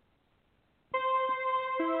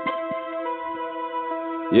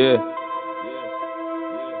 Yeah.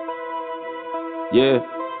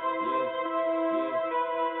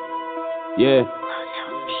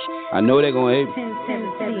 I know they gon' hate me.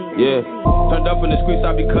 Yeah. Turned up in the streets,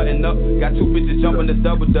 I be cutting up. Got 2 bitches jumping this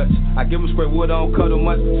double dutch. I give them straight wood, I don't cut them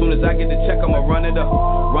much. Soon as I get the check, I'ma run it up.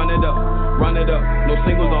 No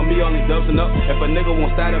singles on me, only doubling up. If a nigga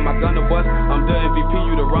won't start in my gun to bust, I'm the MVP,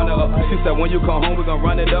 you the runner up. She said when you come home, we gon'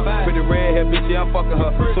 run it up. Pretty red hair, bitch, yeah, I'm fucking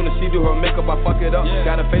her. Soon as she do her makeup, I fuck it up.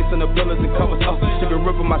 Got her face in the pillars and covers up. She be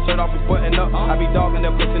ripping my shirt off and button up. I be dogging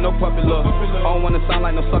that pussy, no puppy love. I don't wanna sound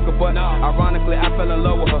like no sucker, but ironically, I fell in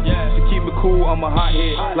love with her. She keep me cool, I'm a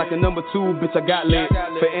hothead. Like a number 2, bitch, I got lit.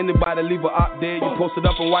 For anybody, leave a op dead. You post it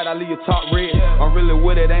up in white, I leave your top red. I'm really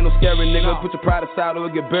with it, ain't no scary nigga. Put your pride aside or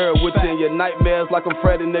get buried within your nightmares like I'm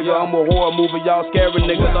Freddy, nigga. I'm a horror movie, y'all scary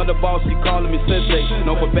niggas. On the boss, he calling me sensei.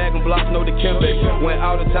 No for bag and blocks, no the Kimbe. Went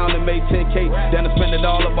out of town and made 10K. Then I spent it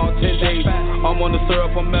all about 10 days. I'm on the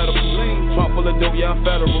syrup, I'm medical. Trunk full of dope, yeah, I'm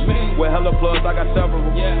federal. With hella plugs, I got several.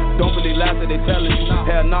 Don't believe lies that they telling you.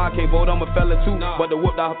 Hell nah, I can't vote, I'm a fella too. But the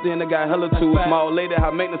whoop I hopped in, I got hella too. It's my old lady,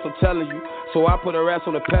 high maintenance, I'm telling you. So I put her ass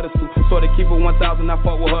on the pedestal. So they keep her 1,000, I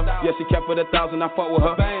fuck with her. Yeah, she kept it 1,000, I fuck with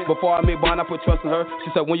her. Before I made bond, I put trust in her.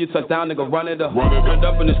 She said, when you touch down, nigga, run it up. Turned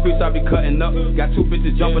up in the streets, I be cutting up. Got 2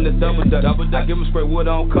 bitches jumping the double dutch. I give them straight wood,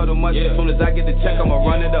 I don't cut them much. As soon as I get the check, I'ma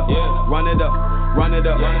run it up. Run it up. Run it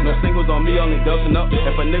up. No singles on me, only dubsing up.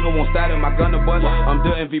 If a nigga won't start in my gun to bust, I'm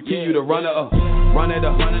the MVP, you the runner up. Run it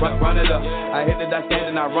up, run it up. I hit the dot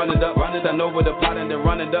stand and I run it up. Stand over the pot and then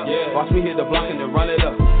run it up. Watch me hit the block and then run it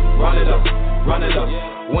up. Run it up, run it up.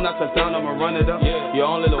 When I touch down, I'ma run it up. You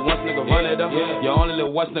only little once, nigga, run it up. You only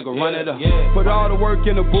little once, nigga, run it up. Put all the work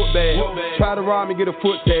in the book bag. Try to rob me, get a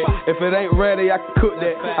foot tag. If it ain't ready, I can cook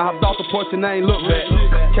that. I hopped off the porch and I ain't look back.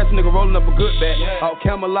 Catch a nigga rolling up a good bag. Out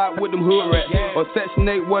Camelot with them hood rats. Or Section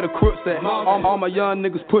 8 where the crooks at. All my young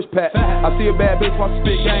niggas push pack. I see a bad bitch watch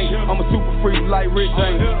spit gang. I'm a super freak like Rick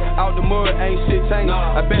James. Out the mud, ain't shit changed.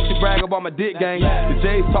 I bet you brag about my dick gang. The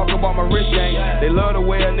J's talk about my wrist gang. They love the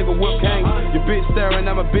way a nigga whip cane. Your bitch staring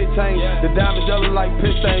at my bitch chain. The diamonds yellow like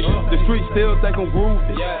piss stains. The streets still think I'm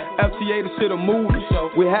groovy. FTA the shit a movie.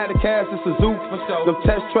 We had the cash in Suzuki. Them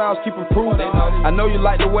test trials keep improving. I know you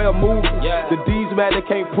like the way I move. The D's mad they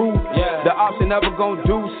can't prove. The ops they never gon'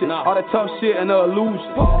 do shit. All that tough shit and the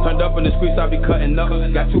illusion. Turned up in the streets I be cutting up.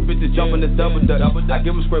 Got 2 bitches jumping the double dutch. I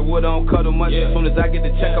give them straight wood, I don't cut them much. As soon as I get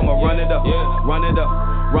the check, I'ma run it up. Run it up.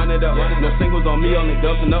 Run it up. No singles on me, only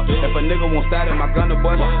dubsing up. If a nigga won't start in my gun to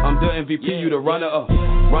bust, I'm the MVP, you the runner up.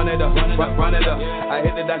 Run it up, run it up. I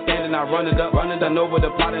hit the dot stand and I run it up. Then over the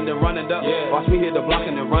pot and then run it up. Watch me hit the block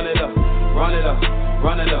and then run it up. Run it up,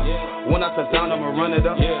 run it up. When I touch down, I'ma run it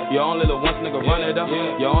up. You only little once, nigga, run it up.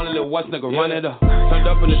 You only little once, nigga, run it up. Turned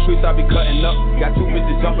up in the streets, I be cutting up. Got 2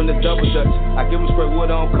 bitches jumping the double dutch. I give them straight wood,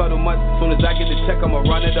 I don't cut them much. Soon as I get the check, I'ma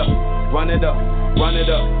run it up. Run it up, run it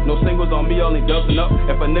up. No singles on me, only dubsing up.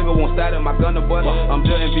 If a nigga won't start in my gun to bust, I'm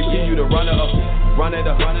the MVP, you the runner up. Run it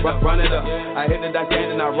up, run it up. I hit the dot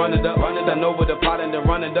stand and I run it up. Then over the pot and then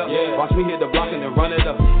run it up. Watch me hit the block and then run it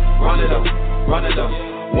up. Run it up, run it up.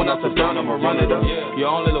 When I touch down, I'ma run it up. You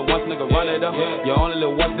only little once, nigga, run it up. You only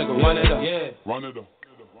little once, nigga, run it up. Run it up.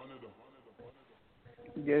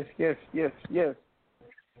 Yes, yes, yes, yes.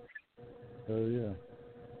 Oh yeah.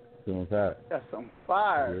 Doing that. That's some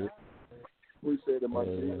fire. We said that my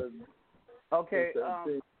team. Okay.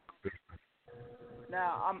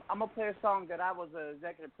 Now I'm gonna play a song that I was an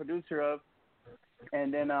executive producer of,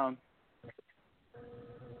 and then I'm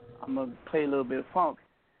gonna play a little bit of funk.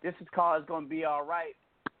 This is called "It's Gonna Be Alright,"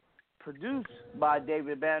 produced by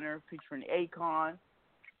David Banner, featuring Akon,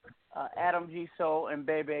 Adam G. Soul, and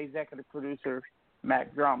Baby executive producer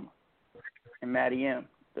Mack Drama and Matty M.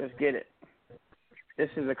 Let's get it. This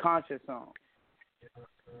is a conscious song.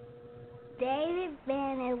 David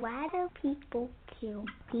Banner, why do people kill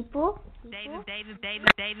people? David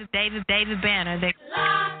Banner. They...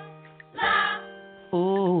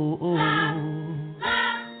 Ooh, ooh.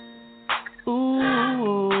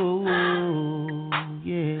 Ooh,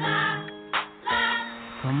 yeah.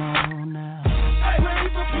 Come on now.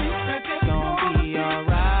 It's gonna be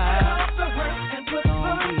alright. It's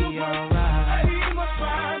gonna be alright.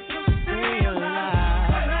 Stay alive.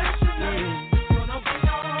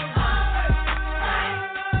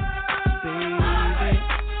 Baby,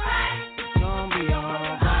 it's gonna be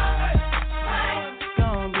alright. It's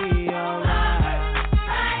gonna be alright.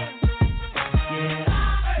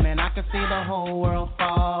 Yeah, man, I can see the whole world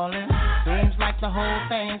falling. Seems like the whole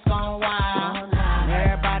thing's gone wild.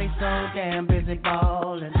 Everybody's so damn busy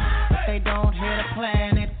balling, but they don't hear the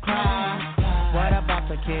planet cry. What about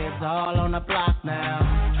the kids all on the block now,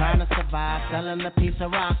 trying to survive, selling a piece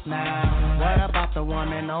of rock now? What about the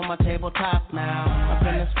woman on my tabletop now, up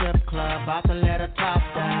in the strip club, about to let her top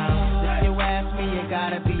down? If you ask me, you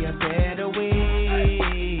gotta be a better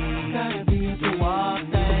way to all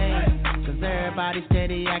things, 'cause everybody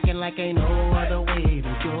steady acting like ain't no other way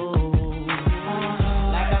to go.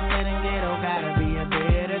 Like I said in ghetto, gotta be a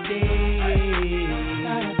better day.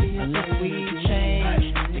 Unless we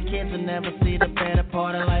change, the kids will never see the better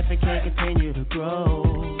part of life and can't continue to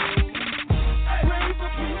grow.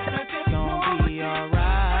 It's gonna be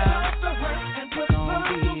alright. It's gonna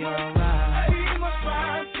be alright.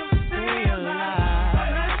 Stay alive.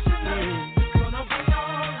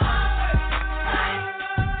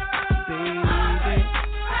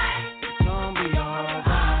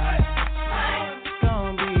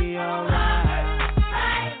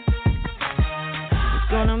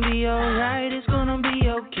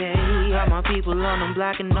 people on them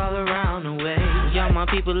block and all around the way. Young my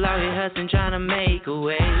people out here hustling, trying to make a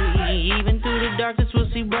way. Even through the darkness, we'll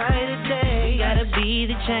see brighter day. Gotta be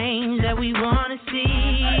the change that we wanna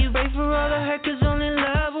see. Pray for all the hurt, cause only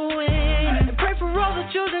love will win. And pray for all the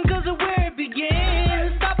children, cause of where it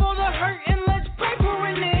begins. Stop all the hurt and let's pray for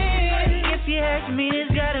an end. If you ask me,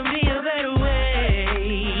 there's gotta be a better way.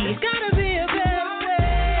 There's gotta be a better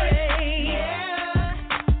way. Yeah,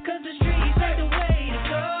 cause the streets ain't the way to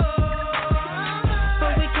go.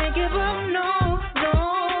 But we can't give up, no,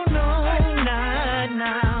 not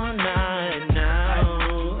now.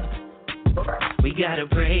 We gotta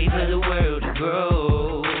pray for the world to grow.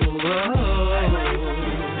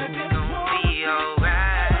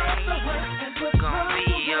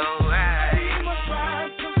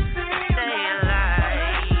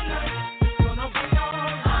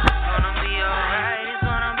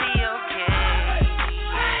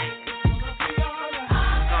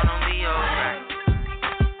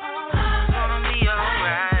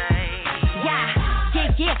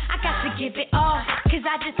 Give it all, cause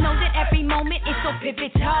I just know that every moment is so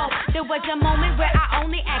pivotal. There was a moment where I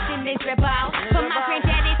only acted miserable, but my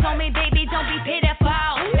granddaddy told me, baby, don't be pitiful.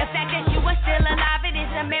 The fact that you are still alive, it is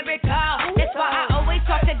a miracle. That's why I always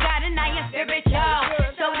talk to God and I am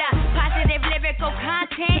spiritual. So the positive lyrical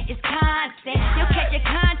content is constant. You'll catch your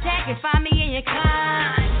contact and find me in your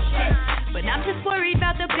conscience. But I'm just worried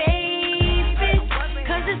about the babies,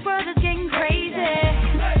 cause this world is getting crazy.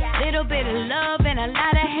 Little bit of love and a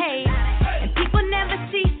lot of hate.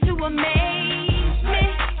 Amaze me,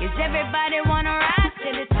 cause everybody wanna rise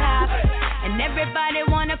to the top, and everybody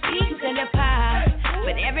want a piece of the pie,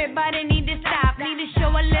 but everybody need to stop, need to show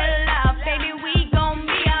a little love, baby, we gon'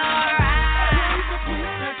 be alright.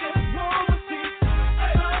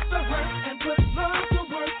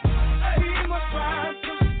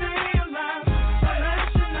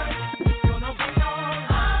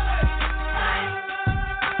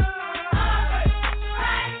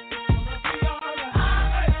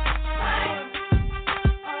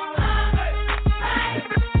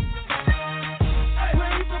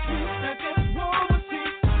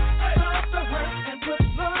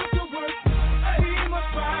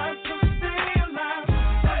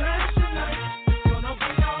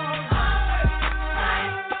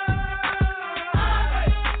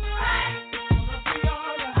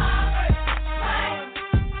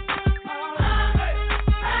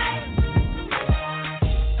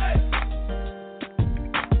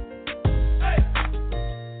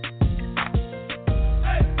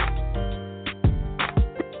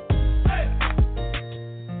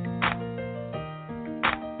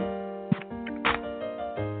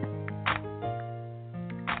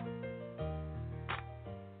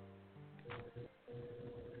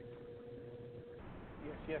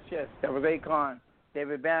 Yes, that was Akon,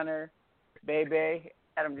 David Banner, Bebe,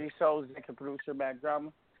 Adam G. Soul, executive producer, Mack Drama.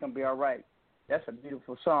 It's going to be all right. That's a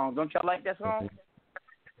beautiful song. Don't y'all like that song?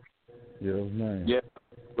 Yeah, man. Yeah,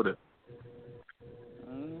 put it.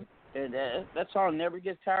 That song never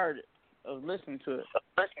gets tired of listening to it.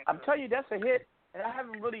 I'm telling you, that's a hit, and I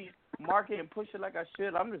haven't really marketed and pushed it like I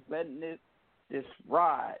should. I'm just letting it just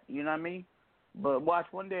ride, you know what I mean? But watch,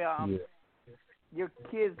 one day your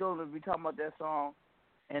kid's going to be talking about that song,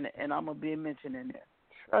 and I'm going to be mentioned in there.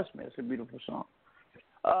 Trust me, it's a beautiful song.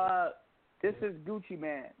 This is Gucci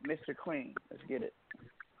Man, Mr. Clean. Let's get it.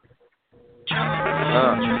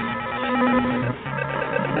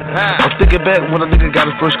 I'm thinking back when a nigga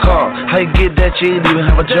got his first car. How you get that? You ain't even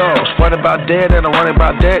have a job. Fight about that and I run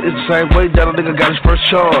about that. It's the same way that a nigga got his first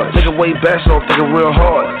charge. Nigga way back, so I'm thinking real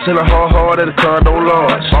hard. Selling hard at the car, no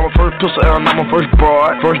large. Saw my first pistol and not my first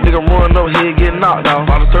broad. First nigga run up here, get knocked out.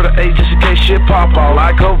 By the 38 just in case shit pop out.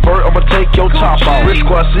 Like a vert, I'ma take your top off. Rich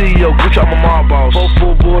Squad CEO, Gucci, I'm a mob boss. 4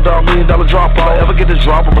 full bulldog, $1 million drop off. Ever get this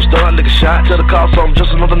drop, I'ma start nigga shot. Tell the cops I'm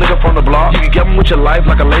just another nigga from the block. You can get 'em with your life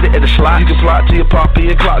like a lady at the slot. You can fly to your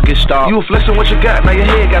poppy and clock get stopped. You flexing what you got, now your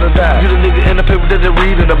head gotta die. You the nigga in the paper that they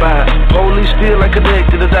reading about. Police still ain't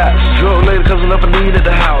connected to that. Drug lady cause I left a need at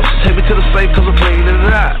the house. Take me to the safe cause I'm cleaning it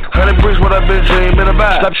out. 100 bricks what I've been dreaming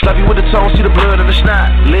about. Slap you with the tongue, see the blood in the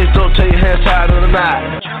snot. Legs up, tell your hands tied in the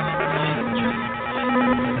knot.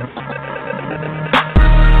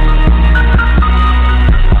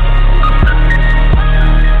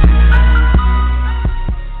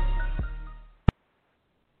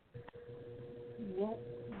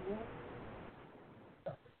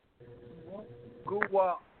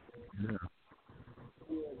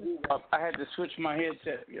 I had to switch my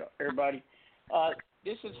headset, everybody.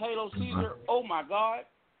 This is Halo Caesar. Oh my God,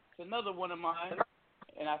 it's another one of mine,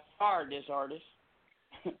 and I fired this artist.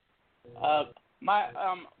 My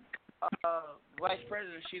vice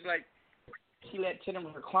president, she's like, she let 10 of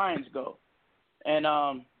her clients go. And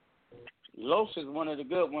Los is one of the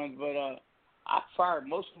good ones, but I fired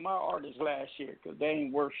most of my artists last year because they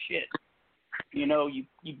ain't worth shit. You know, you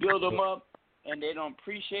build them up, and they don't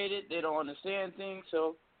appreciate it. They don't understand things,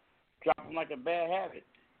 so drop them like a bad habit.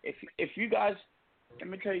 If you guys, let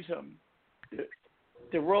me tell you something.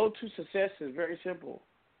 The road to success is very simple.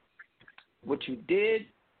 What you did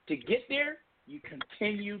to get there, you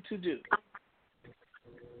continue to do.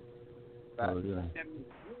 Oh, yeah.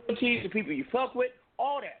 The people you fuck with,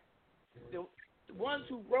 all that. The ones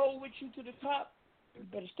who roll with you to the top, you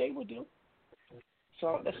better stay with them.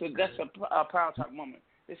 So that's a proud type moment.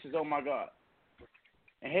 This is oh my God.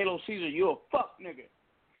 And Halo Caesar, you a fuck nigga.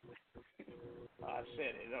 I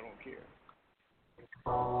said it. I don't care.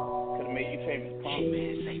 Could have made you famous. Hey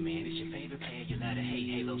man, say man, it's your favorite player. You love to hate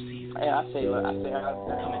Halo Caesar. Hey, I say coming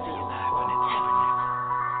to you live from the tabernacle.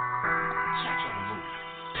 Check your move.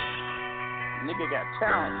 Nigga got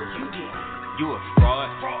talent. What you do? You a fraud.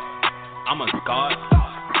 I'm a god.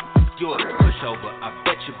 You a pushover. I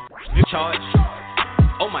bet you charge.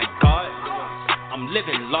 Oh my God. I'm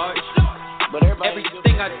living large. But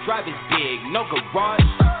everything I drive is big. No garage.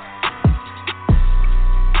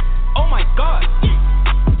 Oh my God.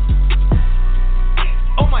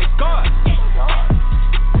 Oh my God.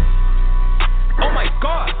 Oh my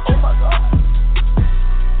God. Oh my God.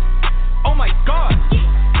 Oh my God.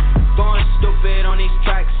 Going stupid on these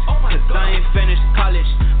tracks. Cause I ain't finished college.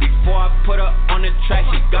 Before I put her on the track,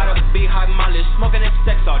 she gotta be high mileage. Smoking and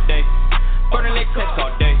sex all day. Burning latex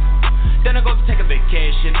all day. Then I go take a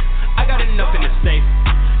vacation. I got enough in the safe.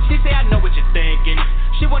 She say I know what you're thinking.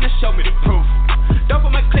 She wanna show me the proof. Don't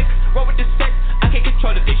put my click, roll with the set. I can't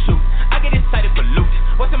control if they shoot. I get excited for loot.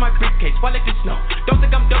 What's in my briefcase? Why let this snow? Don't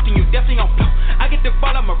think I'm ducking you, definitely gon' blow. I get the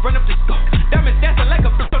ball, I'ma run up the score. Diamonds dancing like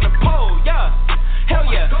a bitch on the pole, yeah. Hell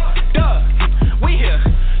yeah, duh, we here.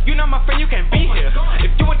 You know my friend, you can't be here.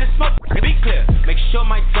 If you want to smoke, be clear. Make sure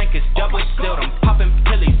my drink is double sealed. I'm popping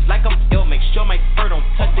pillies like I'm ill. Make sure my fur don't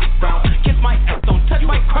touch the ground. Kiss my ass, don't touch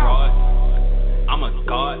my crown. I'm a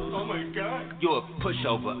god. Oh my God. You a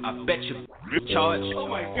pushover. I bet you charge. Oh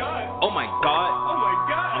my God. Oh my God. Oh my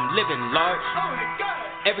God. I'm living large. Oh my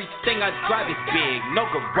God. Everything I drive is big. No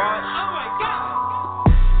garage. Oh my God.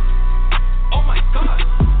 Oh my God.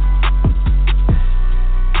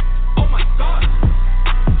 Oh my God.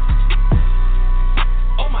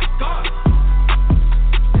 Oh my God.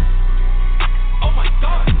 Oh my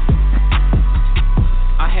God.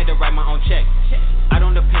 I had to write my own check. I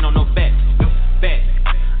don't depend on no bet.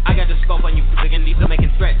 I got the scope on you, friggin' these are making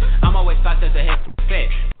threats. I'm always 5 steps ahead, fed.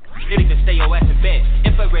 You need to stay your ass in bed.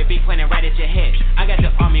 Infrared be pointing right at your head. I got the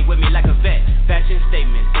army with me like a vet. Fashion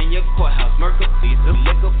statements in your courthouse. Merkel, please, the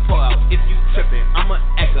liquor pour out. If you trippin', I'ma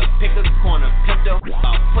echo. Pick a corner, pimp the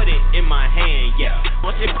out. Put it in my hand, yeah.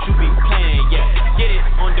 Once if you be playing, yeah. Get it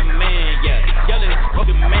on demand, yeah. Yellin' for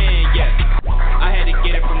the man, yeah. I had to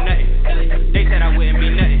get it from nothing. They said I wouldn't be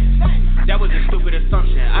nothing. That was a stupid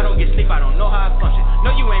assumption. I don't get sleep, I don't know how I function.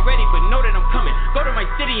 No, you ain't ready, but know that I'm coming. Go to my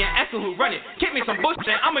city and ask them who run it. Kick me some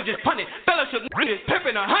bullshit, I'ma just punt it. Fellowship is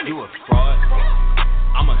pimping 100. You a fraud.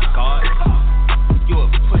 I'm a god. You a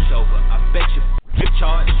pushover. I bet you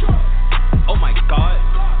charge. Oh my God.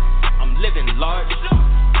 I'm living large.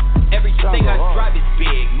 Everything I drive is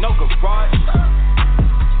big. No garage.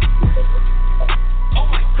 Oh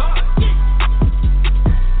my God.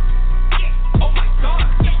 Oh my God.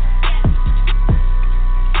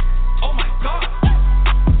 Oh my God.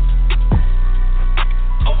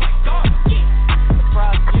 Oh my God.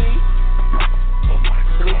 Surprise G.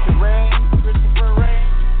 Felicia Ray. Christopher Ray.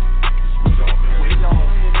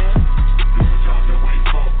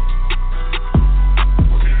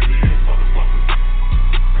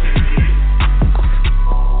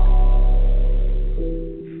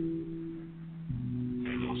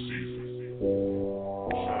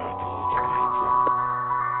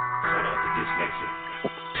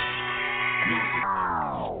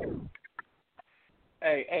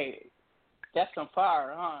 Hey, that's some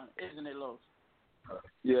fire, huh? Isn't it, Los?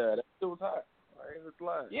 Yeah, that shit was hot. I ain't just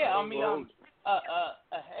lying. Yeah, I mean,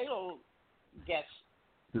 Halo he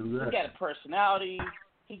got a personality.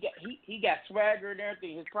 He got swagger and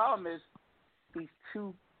everything. His problem is he's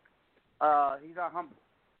not humble.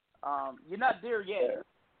 You're not there yet,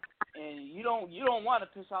 and you don't want to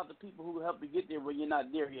piss off the people who help you get there when you're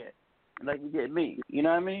not there yet. Like you get me, you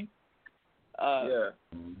know what I mean? Yeah.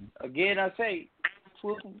 Again, I say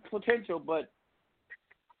full potential, but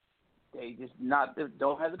they just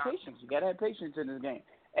don't have the patience. You gotta have patience in this game.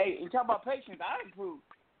 Hey, you talk about patience, I improved.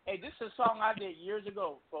 Hey, this is a song I did years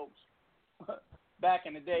ago, folks. Back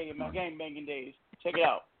in the day, in my game banging days. Check it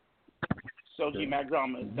out. Soji Mack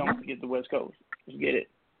Drama. Don't forget the West Coast. Let's get it.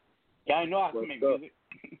 Yeah, I know I can make music.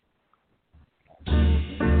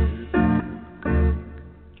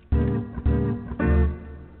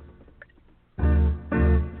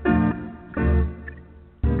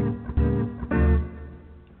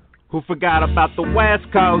 Who forgot about the West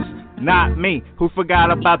Coast? Not me. Who forgot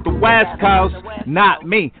about the West Coast? Not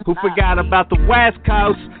me. Who forgot about the West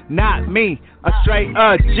Coast? Not me. A straight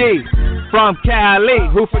G from Cali.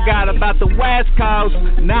 Who forgot about the West Coast?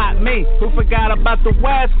 Not me. Who forgot about the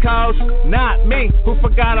West Coast? Not me. Who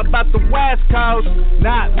forgot about the West Coast?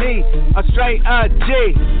 Not me. A straight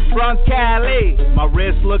G from Cali. My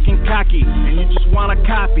wrist looking cocky, and you just wanna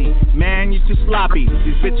copy. Man, you too sloppy.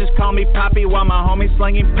 These bitches call me Poppy while my homies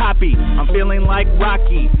slinging Poppy. I'm feeling like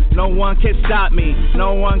Rocky. No one can stop me.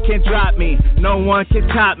 No one can drop me. No one can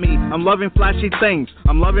top me. I'm loving flashy things.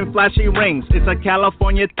 I'm loving flashy rings. It's a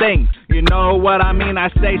California thing. You know what I mean? I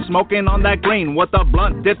stay smoking on that green with a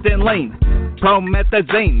blunt dipped in lean.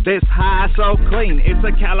 Promethazine, this high so clean. It's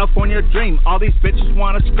a California dream. All these bitches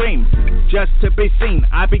wanna scream just to be seen.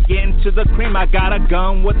 I begin to the cream. I got a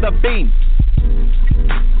gun with a beam.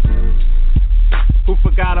 Who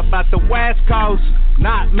forgot about the West Coast?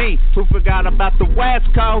 Not me. Who forgot about the West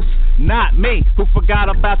Coast? Not me. Who forgot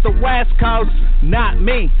about the West Coast? Not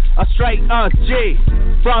me. A straight G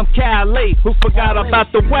from Cali. Who forgot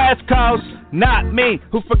about the West Coast? Not me.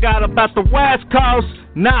 Who forgot about the West Coast?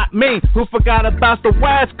 Not me. Who forgot about the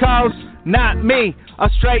West Coast? Not me. A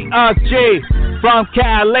straight G from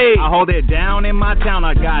Cali. I hold it down in my town.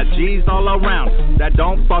 I got G's all around that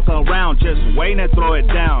don't fuck around, just waiting to throw it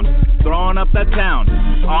down. Throwing up the town,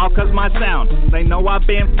 all cause my sound. They know I've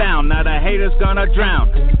been found, now the haters gonna drown.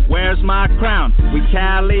 Where's my crown? We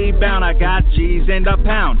Cali bound, I got G's in the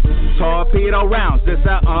pound. Torpedo rounds, this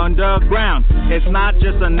a underground. It's not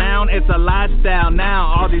just a noun, it's a lifestyle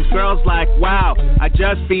now. All these girls like, wow, I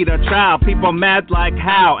just beat a trial. People mad like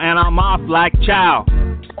how, and I'm off like chow.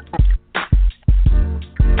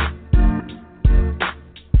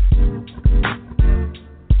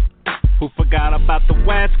 Who forgot about the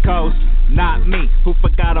West Coast? Not me. Who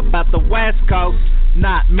forgot about the West Coast?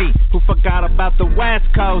 Not me. Who forgot about the West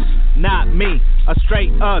Coast? Not me. A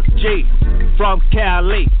straight G from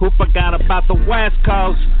Cali. Who forgot about the West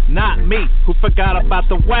Coast? Not me. Who forgot about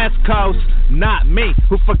the West Coast? Not me.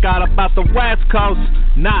 Who forgot about the West Coast?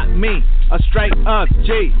 Not me. A straight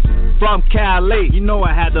G from Cali. You know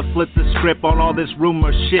I had to flip the script on all this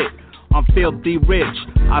rumor shit. I'm filthy rich.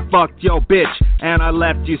 I fucked your bitch and I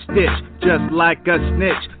left you stitched just like a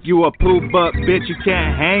snitch. You a poo buck bitch, you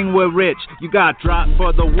can't hang with rich. You got dropped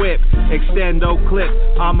for the whip, extendo clip.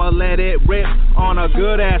 I'ma let it rip on a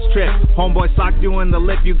good ass trip. Homeboy socked you in the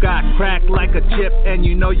lip, you got cracked like a chip, and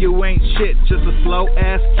you know you ain't shit, just a slow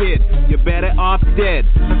ass kid. You're better off dead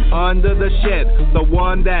under the shed, the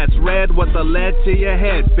one that's red with the lead to your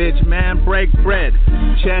head. Bitch, man, break bread,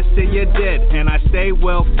 chest to your dead, and I stay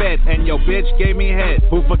well fed, and your bitch gave me head.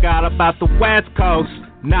 Who forgot about the West Coast?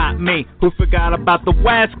 Not me. Who forgot about the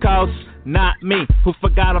West Coast? Not me. Who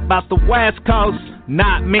forgot about the West Coast?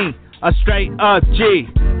 Not me. A straight G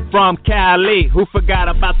from Cali. Who forgot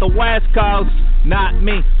about the West Coast? Not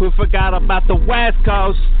me. Who forgot about the West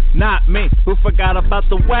Coast? Not me. Who forgot about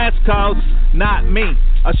the West Coast? Not me.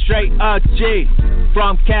 A straight G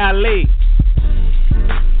from Cali.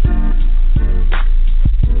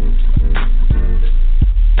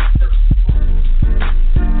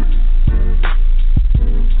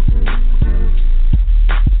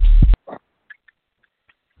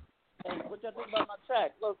 What y'all think about my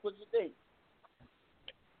track? Look, what you think?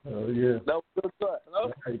 Oh, yeah. That was good cut.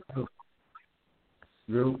 Hello?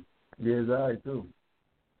 Real? Yeah, it's all right, too.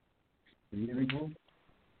 You hear me, bro?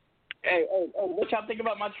 Hey, what y'all think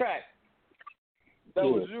about my track? That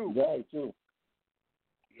was you. All right, too.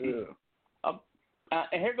 Yeah.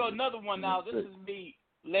 And here goes another one now. This is me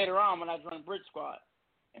later on when I join Brit Squad.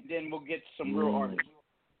 And then we'll get to some real artists.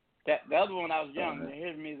 The other one I was young, and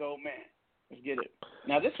here's me as old man. Let's get it.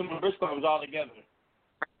 Now this one, Brit Squad was all together.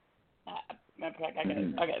 Matter of fact,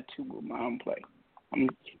 I got two of my own play.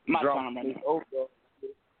 My time right now.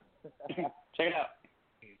 Check it out.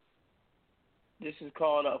 This is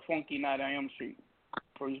called Funky Night on Elm Street,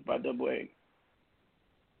 produced by Double A.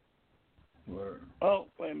 Word. Oh,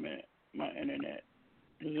 wait a minute. My internet.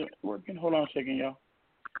 Is it working? Hold on a second, y'all.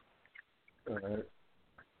 All right.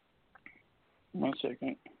 1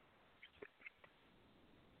 second.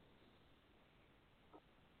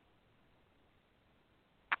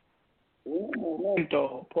 Un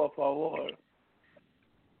momento, por favor.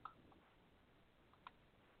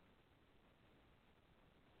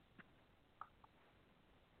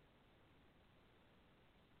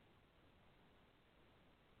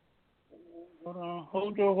 Hold on.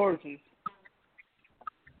 Hold your horses.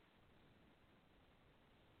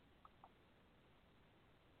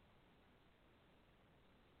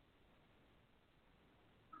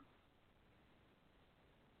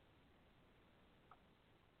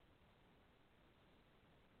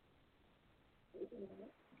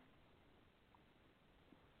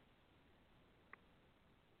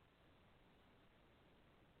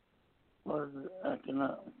 What is it acting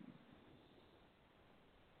up?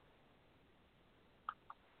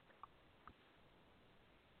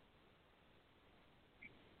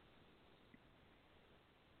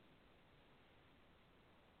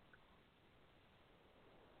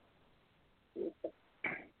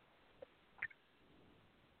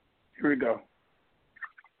 Here we go.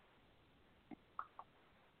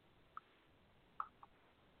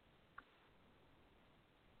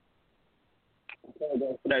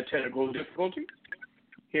 For that technical difficulty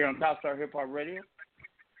here on Top Star Hip Hop Radio,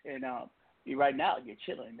 and right now you're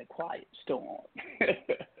chilling in the quiet storm.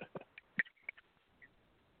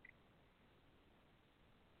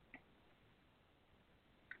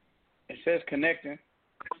 It says connecting.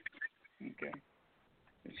 Okay,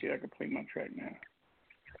 let's see if I can play my track now.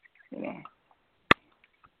 Hold on.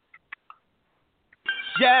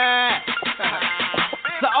 Yeah,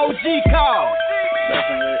 it's the OG call.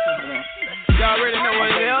 Y'all already know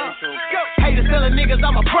what it is. Haters telling niggas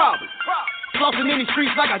I'm a problem. Flossing in these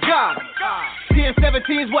streets like I got 'em.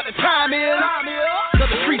 10-17 is what the time is. Cause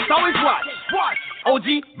the streets always watch.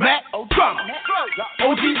 OG Mack Drama.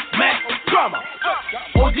 OG Mack Drama.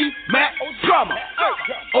 OG Mack Drama.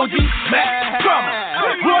 OG Mack Drama.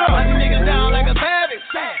 Hunting niggas down like a savage.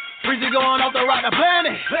 Breezy going off the rock the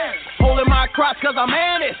planet. Holding my crotch cause I'm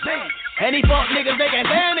managed. And these fuck niggas, they can't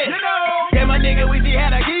stand it. Damn, my nigga, we see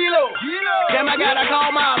had a kilo. Damn, I gotta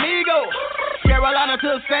call my amigo. Carolina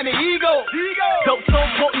to San Diego. Dope so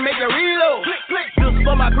potent, make it reload. Just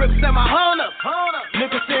for my grips and my hunters.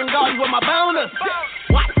 Nicholson Gardens with my bounders.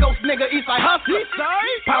 West Coast nigga, east side hustlers.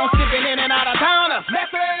 Pound shipping in and out of towners.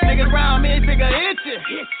 Niggas round me, figure itchy.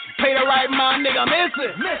 Pay the right mind, nigga,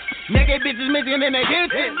 missing. Naked bitches missing in their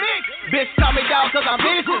kitchen. Bitch, call me down cause I'm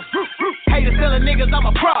vicious. Haters telling niggas I'm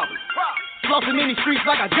a problem. Flossing in these streets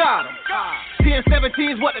like I got 'em.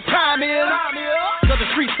 10-17 is what the time is. Cause the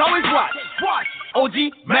streets always watch.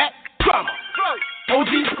 OG Mack Drama.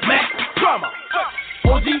 OG Mack Drama.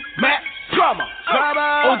 OG Mack Drama.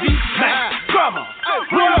 OG Mack Drama.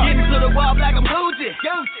 Getting to the wall like I'm Gucci.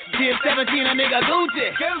 10-17 a nigga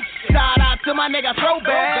Gucci. Shout out to my nigga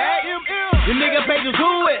Throwback. The nigga pages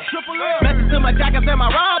do it. Message to my jackets and my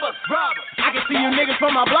robbers. I can see you niggas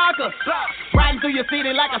from my blockers. Riding through your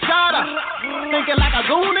city like a shotter. Thinking like a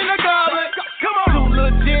goon in the goblet. Come on. Too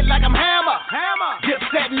legit like I'm Hammer. Dip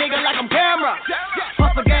set nigga like I'm Camera.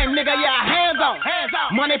 Hustle game nigga, yeah, hands on.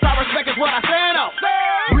 Money, power, respect is what I stand on.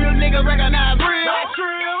 Real nigga recognize real.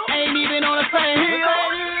 Ain't even on the same hill.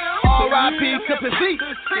 R.I.P. to P.C.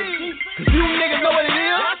 Cause you niggas know what it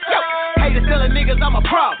is. Haters telling niggas I'm a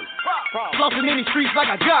problem. Flossing in these streets like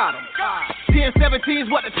I got 'em. 10-17 is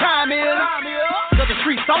what the time is. Cause the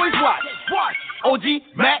streets always watch. OG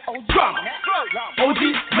Mack Drama. OG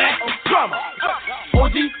Mack Drama.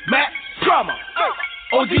 OG Mack Drama.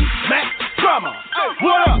 OG Mack Drama.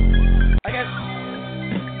 What up? I guess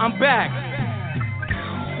I'm back.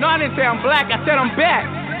 No, I didn't say I'm black. I said I'm back.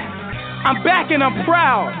 I'm back and I'm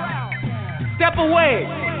proud. Step away.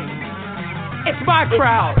 It's my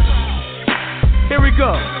crowd. Here we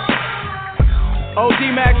go. OG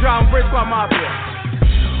Mack Drama, Briscoe Mafia.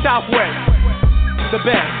 Southwest. The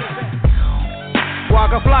best.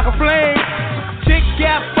 Walk a flock of flames. Chick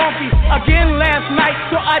got funky again last night,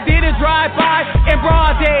 so I did a drive-by in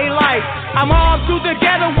broad daylight. I'm all two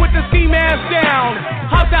together with the ski mask down.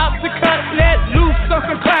 Hopped out to cut, let loose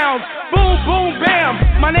some clowns. Boom, boom,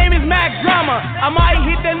 bam. My name is Mack Drama. I might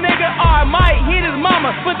hit the nigga or I might hit his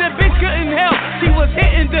mama, but the bitch couldn't help. She was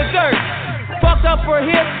hitting the dirt. Fucked up her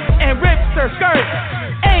hip and ripped her skirt.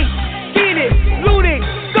 Ain't seen it, looted,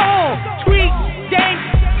 gone, tweet, dank,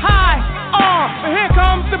 high, on. But here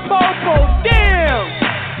comes the popo, damn.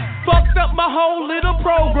 Fucked up my whole little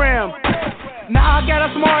program. Now I got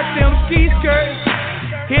a smart them ski skirt.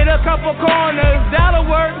 Hit a couple corners, that'll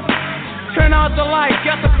work. Turn out the lights,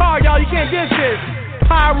 got the car, y'all, you can't diss this.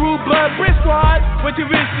 Pyru Blood Brick Squad, what you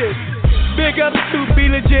vicious? Big up to Be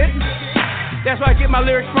Legit. That's where I get my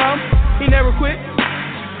lyrics from. He never quit.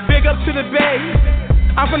 Big up to the Bay.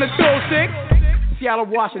 I'm from the 206. Seattle,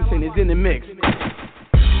 Washington is in the mix.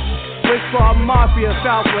 Briscoe Mafia,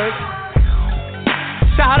 Southwest.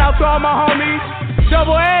 Shout out to all my homies.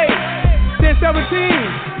 Double A,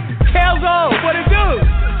 1017. Kelzo, what it do?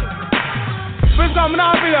 Briscoe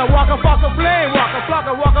Mafia, Walker Fucker Flame.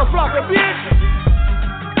 Waka Flocka, bitch.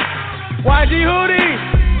 YG Hootie.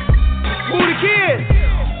 Who the kid?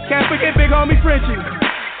 Can't forget big homie Frenchie.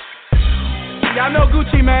 Y'all know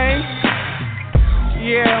Gucci, man.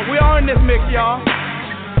 Yeah, we all in this mix, y'all.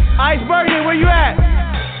 Iceberg, where you at?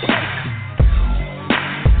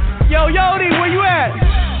 Yo, Yodi, where you at?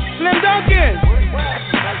 Slim Duncan.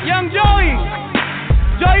 Young Joey.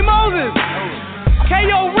 Joey Moses.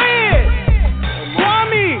 K.O. Red.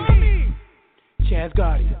 Kwame. Chaz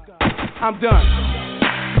Gotti. I'm done.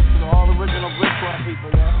 All original Brick Squad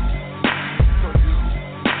people, y'all.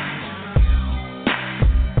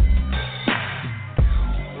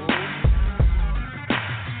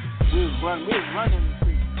 We was running the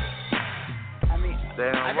street. I mean,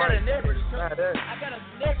 I got a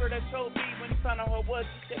neighbor that told me when he found out who it was,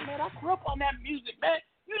 he said, man, I grew up on that music, man.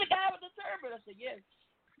 You the guy with the turban. I said, yes.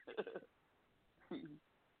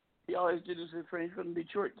 He always did this with friends from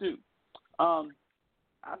Detroit, too.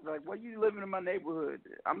 I was like, well, you living in my neighborhood.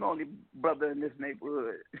 I'm the only brother in this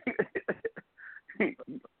neighborhood.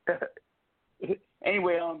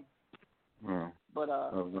 Anyway, but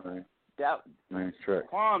that nice track.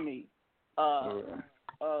 Kwame,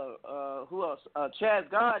 who else? Chaz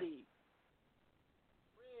Gotti.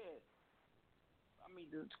 Red. I mean,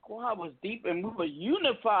 the squad was deep and we were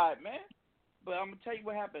unified, man. But I'm gonna tell you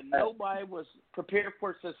what happened. Nobody was prepared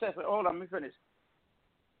for success. Hold on, let me finish.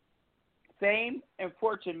 Fame and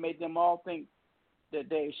fortune made them all think that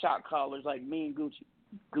they shot callers like me and Gucci.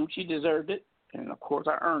 Gucci deserved it, and of course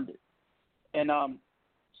I earned it. And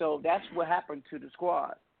so that's what happened to the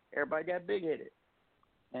squad. Everybody got big-headed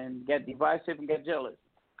and got divisive and got jealous.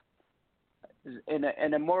 And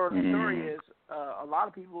the moral of the story is a lot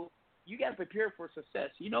of people, you got to prepare for success.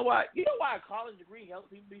 You know why? You know why a college degree helps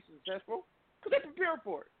people be successful? Because they prepare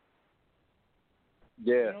for it.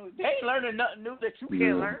 Yeah. You know, they ain't learning nothing new that you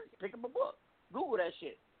can't learn. Pick up a book. Google that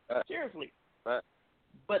shit. Seriously.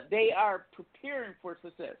 But they are preparing for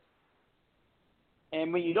success.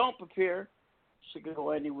 And when you don't prepare, you can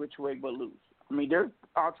go any which way but lose. I mean, there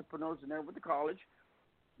are entrepreneurs in there with the college,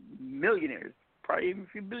 millionaires, probably even a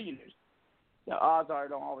few billionaires. The odds are it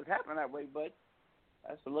don't always happen that way, but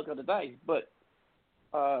that's the look of the dice. But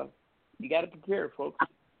you got to prepare, folks.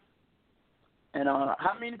 And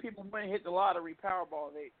how many people went and hit the lottery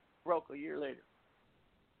Powerball they broke a year later?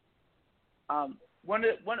 One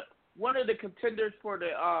of the contenders for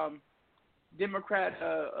the Democrat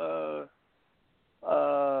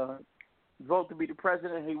vote to be the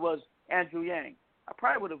president, he was Andrew Yang. I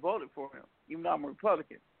probably would have voted for him, even though I'm a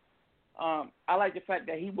Republican. I like the fact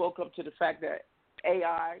that he woke up to the fact that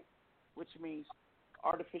AI, which means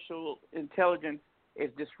artificial intelligence, is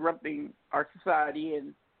disrupting our society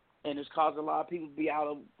and it's caused a lot of people to be out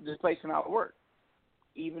of this place and out of work.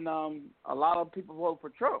 Even a lot of people vote for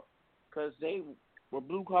Trump because they were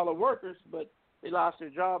blue-collar workers, but they lost their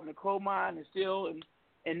job in the coal mine and still,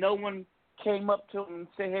 and no one came up to them and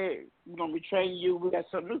said, hey, we're going to retrain you, we got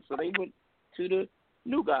something new. So they went to the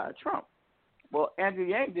new guy, Trump. Well, Andrew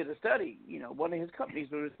Yang did a study. You know, one of his companies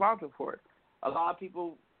was responsible for it. A lot of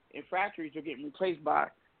people in factories are getting replaced by,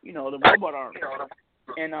 you know, the robot army.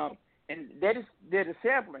 And they just did a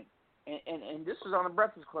sampling. And this was on the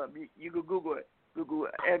Breakfast Club. You could Google it. Google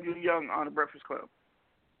Andrew Yang on the Breakfast Club.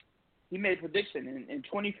 He made a prediction in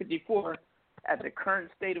 2054, at the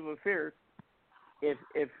current state of affairs, if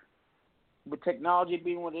with technology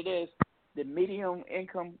being what it is, the median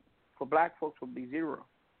income for black folks will be zero.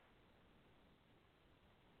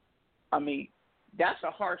 I mean, that's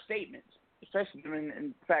a hard statement, especially when,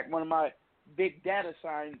 in fact, one of my big data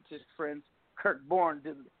scientist friends, Kirk Bourne,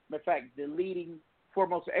 in fact, the leading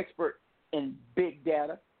foremost expert in big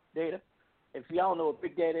data. If y'all know what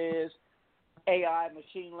big data is, AI,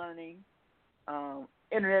 machine learning,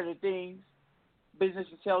 Internet of Things, business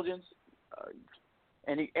intelligence,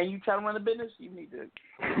 and you try to run a business, you need to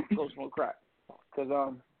go smoke crack.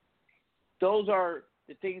 Because those are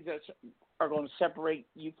the things that are going to separate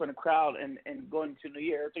you from the crowd and going into New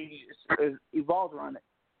Year. Everything evolves around it.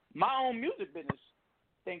 My own music business,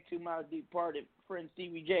 thanks to my departed friend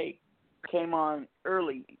Stevie J, came on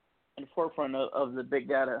early in the forefront of the big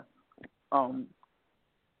data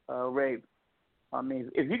rave. I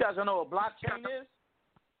mean, if you guys don't know what blockchain is,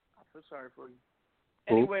 I feel sorry for you.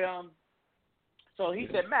 Anyway, so he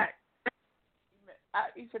said, Mac,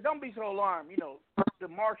 he said, don't be so alarmed. You know, the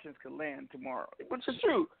Martians could land tomorrow, which is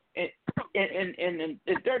true. In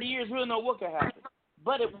 30 years, we don't know what could happen.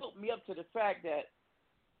 But it woke me up to the fact that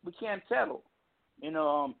we can't settle. You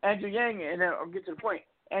know, Andrew Yang, and then I'll get to the point.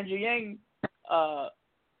 Andrew Yang was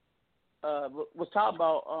talking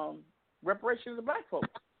about reparations of black folks.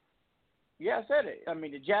 Yeah, I said it. I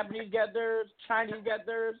mean, the Japanese got theirs, Chinese got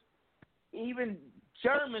theirs, even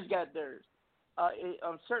Germans got theirs.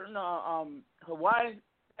 Certain Hawaiians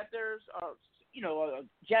got theirs.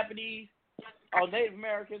 Japanese, Native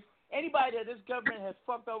Americans, anybody that this government has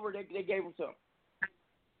fucked over, they gave them some.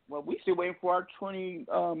 Well, we still waiting for our 20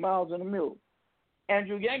 miles in a mule.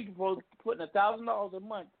 Andrew Yang proposed putting $1,000 a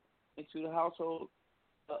month into the household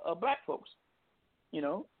of black folks.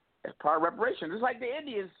 As part of reparations. It's like the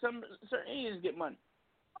Indians. Certain Indians get money.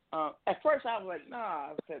 At first, I was like,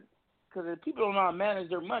 nah. I said, because if people don't know how to manage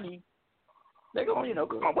their money, they're going, come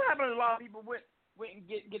on. What happened to a lot of people went and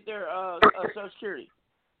get their Social Security?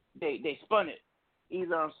 They spun it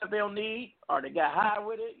either on stuff they don't need or they got high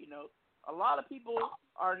with it. A lot of people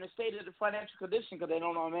are in a state of the financial condition because they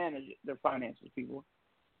don't know how to manage their finances. People,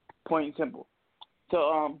 plain and simple.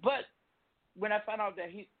 So, but when I found out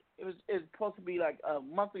that it's supposed to be like a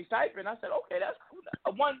monthly stipend, I said, okay, that's cool.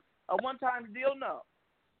 A one-time deal, no.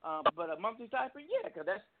 But a monthly stipend, yeah, because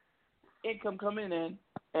that's income coming in,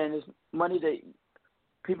 and it's money that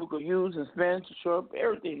people could use and spend to shore up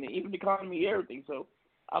everything, even the economy, everything. So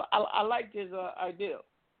I liked his idea.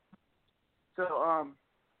 So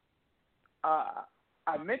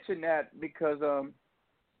I mentioned that because of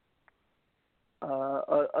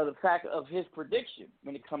the fact of his prediction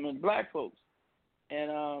when it comes to black folks. And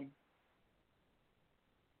I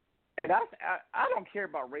don't care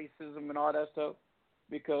about racism and all that stuff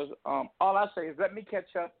because all I say is let me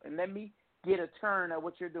catch up and let me get a turn at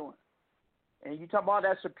what you're doing. And you talk about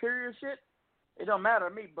that superior shit, it don't matter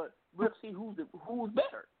to me, but we'll see who's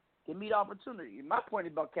better. Give me the opportunity. My point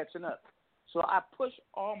is about catching up. So I push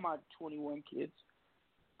all my 21 kids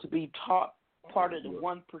to be taught part of the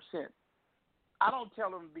 1%. I don't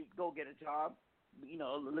tell them to go get a job,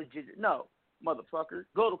 legit. No. Motherfucker,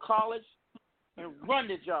 go to college and run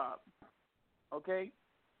the job. Okay?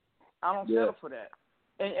 I don't settle for that.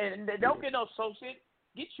 And don't get no associate.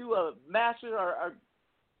 Get you a master's or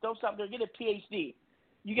don't stop there. Get a PhD.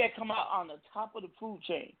 You got to come out on the top of the food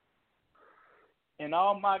chain. And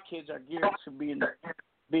all my kids are geared to being the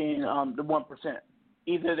 1%.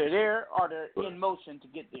 Either they're there or they're in motion to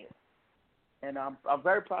get there. And I'm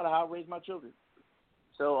very proud of how I raised my children.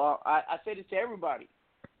 So I say this to everybody.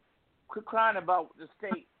 Quit crying about the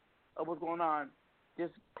state of what's going on.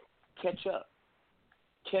 Just catch up.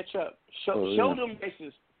 Catch up. Show them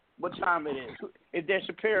racists what time it is. If they're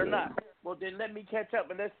superior or not. Well, then let me catch up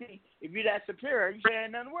and let's see. If you're that superior, you should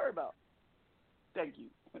have nothing to worry about. Thank you.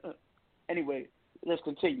 Anyway, let's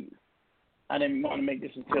continue. I didn't want to make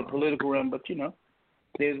this into a political realm, but it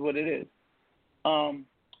is what it is.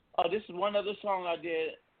 This is one other song I did,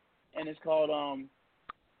 and it's called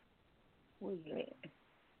what is that?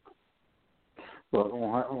 Well,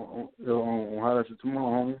 on how that's tomorrow,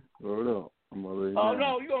 homie. Word up.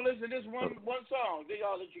 No, you're going to listen to this one song. Then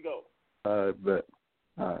I'll let you go. All right, bet.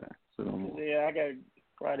 All right. So yeah, I got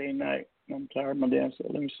Friday night. I'm tired of my damn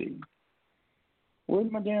self. Let me see.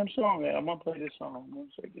 Where's my damn song at? I'm going to play this song. 1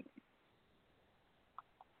 second.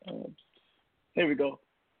 Here we go.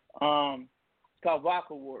 It's called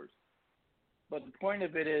Vodka Wars. But the point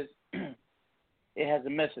of it is, it has a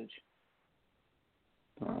message.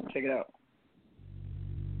 Check it out.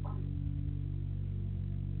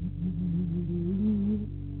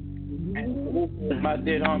 My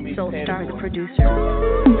dead homie. So start the producer.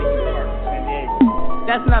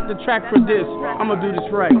 That's not the track for this. I'm gonna do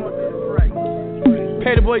this right.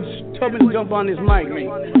 Pay the boy told me to jump on this mic, man.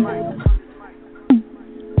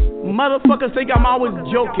 Motherfuckers think I'm always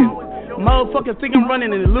joking. Motherfuckers think I'm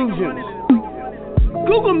running an illusion.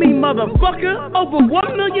 Google me, motherfucker. Over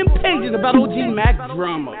 1 million pages about OG Mack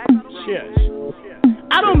Drama. Shit.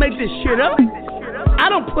 I don't make this shit up. I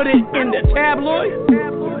don't put it in the tabloid.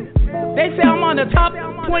 They say I'm on the top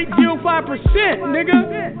 0.05%,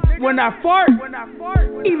 nigga. When I fart,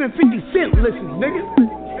 even 50 Cent listens, nigga.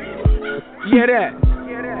 Yeah, that.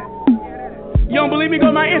 You don't believe me? Go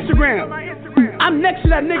to my Instagram. I'm next to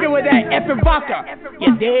that nigga with that effing vodka.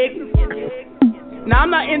 You dig? Now, I'm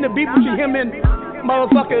not in the beef between him and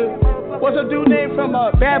motherfucker. What's a dude name from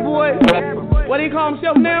Bad Boy? What do he call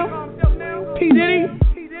himself now? P. Diddy?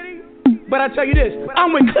 But I tell you this,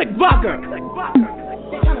 I'm with Click Vodka.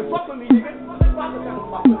 They tryna fuck with me, nigga. Vodka tryna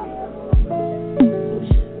fuck with me.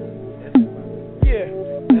 Yeah.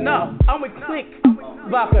 No, I'm with Click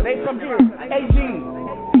Vodka. They from here. AG.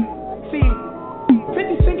 See,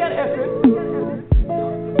 50 Cent got effort.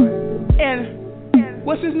 And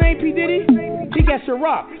what's his name, P. Diddy? He got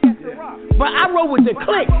Ciroc. But I roll with the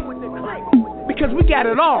Click because we got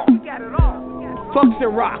it all. Fuck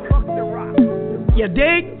Ciroc. You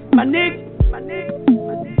dig, my nigga?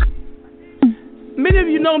 Many of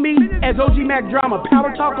you know me as OG Mack Drama,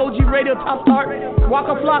 Power Talk, OG Radio, Top Start,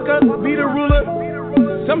 Waka Flocka, Vita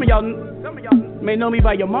Ruler. Some of y'all may know me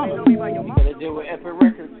by your mama. They deal with Epic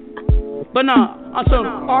Records. But nah, on some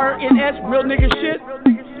RNS, real nigga shit,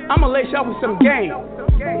 I'ma lace y'all with some game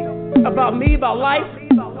about me, about life,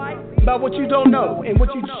 about what you don't know and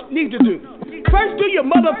what you need to do. First, do your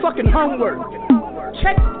motherfucking homework.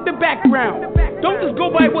 Check the background. Don't just go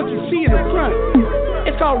by what you see in the front.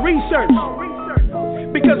 It's called research.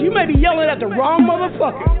 Because you may be yelling at the wrong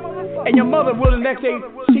motherfucker, and your mother will the next day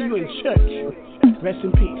see you in church. Rest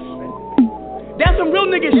in peace. That's some real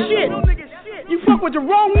nigga shit. You fuck with the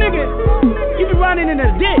wrong nigga, you be running in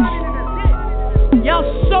a ditch. Y'all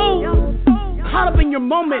so caught up in your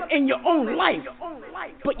moment in your own life,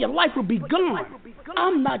 but your life will be gone.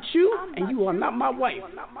 I'm not you, and you are not my wife.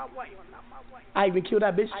 I even killed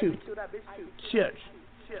that bitch too. Church.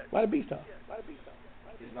 Why the beast off?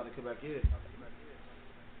 He's about to come back here.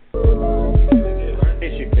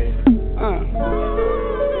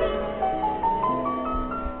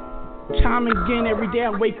 Time and again, every day I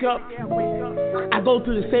wake up, I go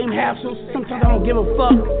through the same hassles. Sometimes I don't give a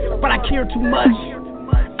fuck, but I care too much.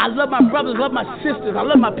 I love my brothers, love my sisters, I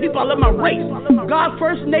love my people, I love my race. God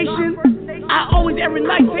First Nation, I always every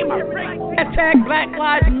night say my race. Hashtag Black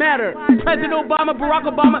Lives Matter. President Obama, Barack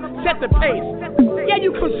Obama set the pace. Yeah,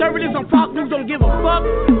 you conservatives on Fox News don't give a fuck,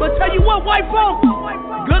 but tell you what, white folks,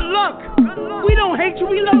 good luck. We don't hate you,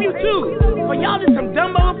 we love you too. But y'all just some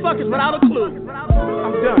dumb motherfuckers without a clue.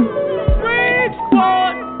 I'm done. Free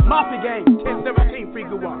Squad, Mafia Gang, 1017, Free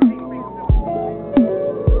Good One.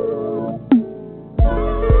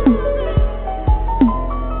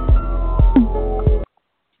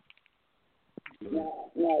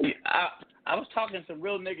 I was talking some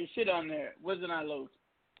real nigga shit on there, wasn't I, Los?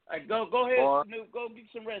 Like, go ahead, Snoop, go get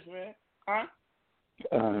some rest, man. Huh?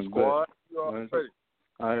 Squad, you already.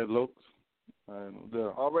 I had Lokes. I had no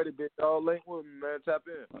doubt. Already been all linked with me, man. Tap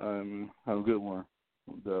in. Have a good one.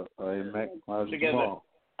 I had Mac. I was together. small.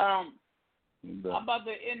 I'm about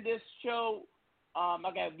to end this show. I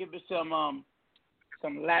gotta give it some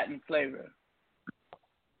Latin flavor.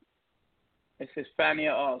 It's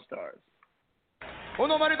Hispania All Stars. Un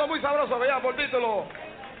numerito muy sabroso que ya por título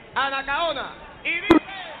Anacaona y dice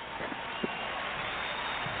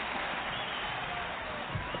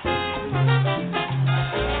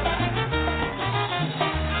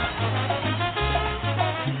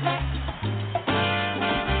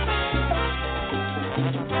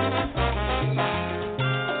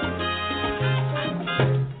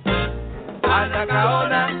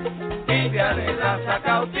Anacaona, india de raza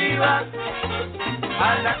cautiva,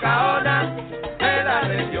 Anacaona de la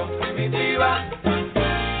región primitiva.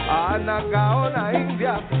 Anacaona,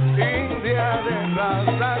 india de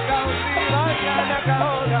raza cautiva,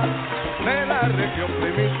 Anacaona de la región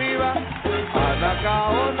primitiva.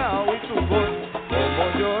 Anacaona, oí tu voz, como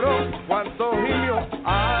lloró, cuánto gimió.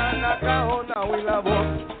 Anacaona, oí la voz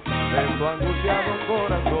de tu angustiado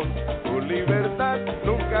corazón. Tu libertad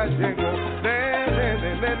nunca llegó.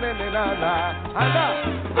 Anda,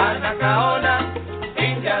 Anacaona,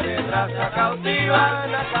 india de raza cautiva,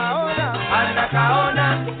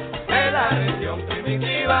 Anacaona de la región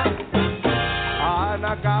primitiva.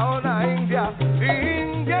 Anacaona, india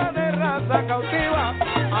de raza cautiva,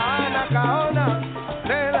 Anacaona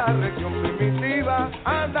de la región primitiva.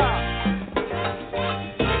 Anda.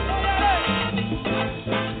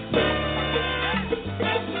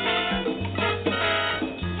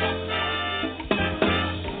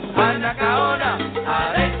 Anacaona,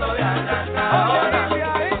 adentro de Anacaona.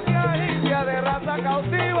 India de raza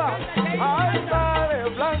cautiva, alta de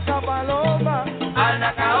blanca paloma.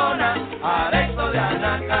 Anacaona, adentro de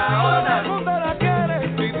Anacaona. Todo el mundo la quiere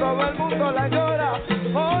y todo el mundo la llora,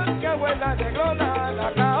 porque buena negrona.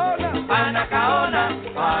 Anacaona, Anacaona,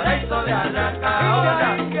 adentro de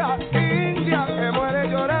Anacaona. India que muere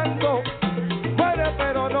llorando, muere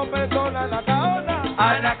pero no perdona. Anacaona,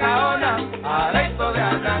 Anacaona, adentro de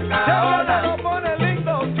Anacaona. Lo pone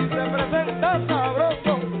lindo si se presenta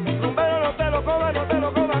sabroso. Rumbero no te lo coma, no te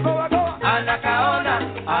lo coma, coma. Anacaona,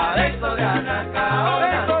 adentro de Anacaona.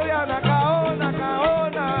 Adentro de Anacaona,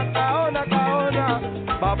 Caona.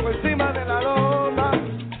 Va por encima de la loma.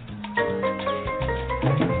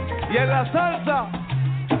 Y en la salsa.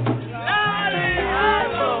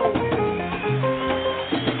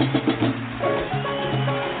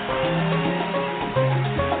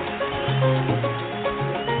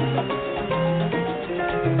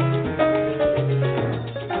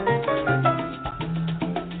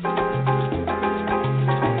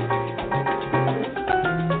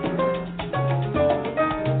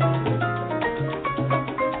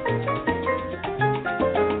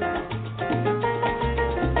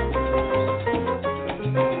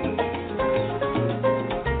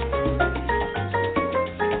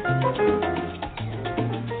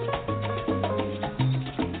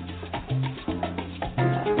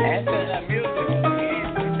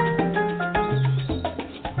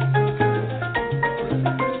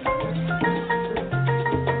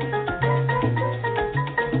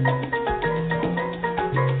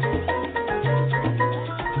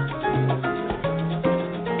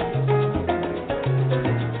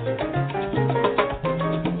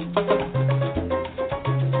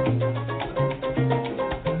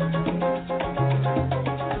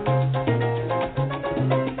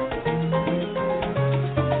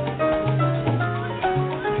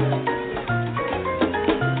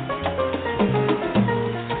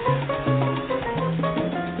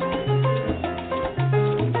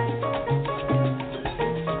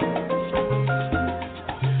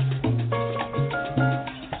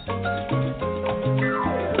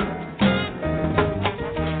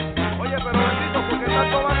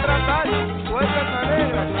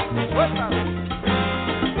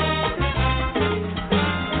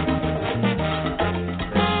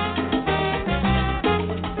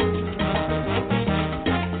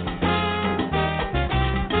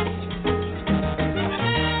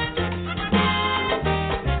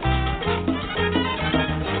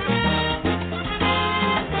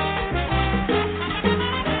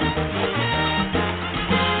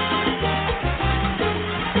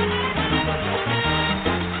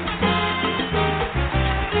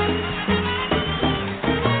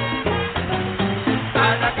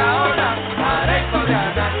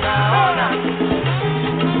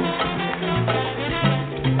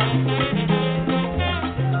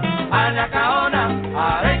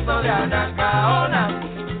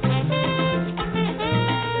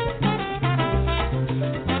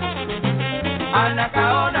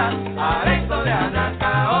 Anacaona, aresto de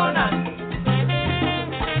Anacaona.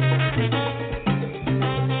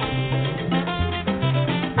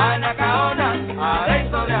 Anacaona,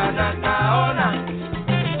 aresto de Anacaona.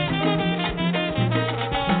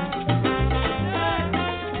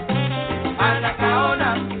 Anacaona,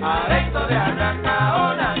 aresto de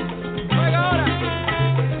Anacaona.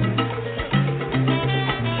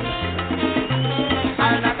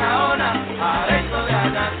 Anacaona, aresto de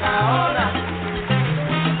Anacaona.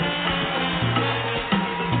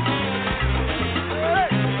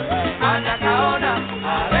 Anacaona,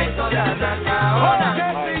 aresto de Anacaona.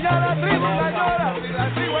 Porque si ya la tribu la llora, si la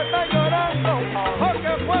tribu está llorando,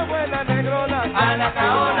 porque fue buena negrona.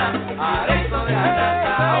 Anacaona, aresto de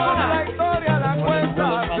Anacaona. La historia la cuenta,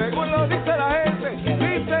 según lo dice la gente,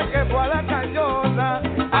 dice que fue a la cañona.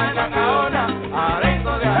 Anacaona,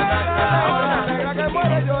 aresto de Anacaona. Negra que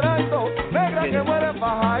muere llorando, negra que muere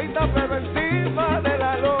bajadita, pero encima de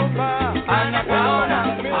la loma. Anacaona,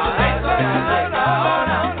 aresto de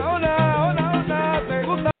Anacaona. ¿Te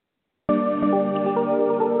gusta?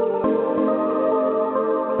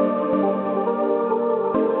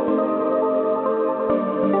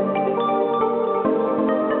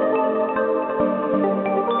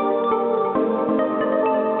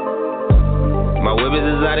 My whip is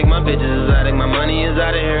exotic, my bitch is exotic, my money is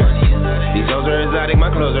out of here. These hoes are exotic, my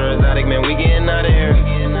clothes are exotic, man, we getting out of here.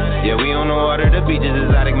 Yeah, we on the water, the beach is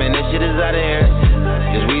exotic, man, this shit is out of here.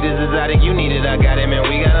 This weed is exotic, you need it, I got it, man,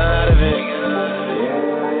 we got a lot of it.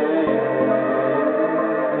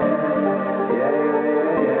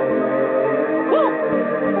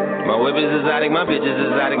 My whip is exotic, my bitch is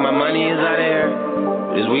exotic, my money is out of here.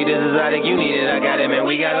 This weed is exotic, you need it, I got it, man,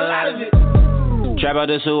 we got a lot of it. Trap out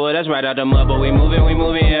the sewer, that's right out the mud, but we moving,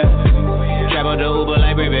 yeah. Trap out the Uber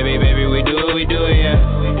like, baby, we do it, yeah.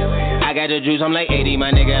 I got the juice, I'm like 80,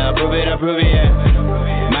 my nigga, approve it, yeah.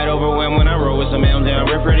 Might overwhelm when I roll with some M's, and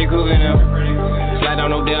we're pretty cool now. Slide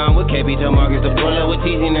down no down with KP, tell Marcus to pull up with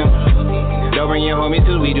teasing them. Don't bring your homies,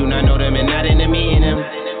 cause we do not know them, and not in the meeting them.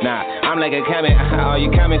 Nah, I'm like a comet, all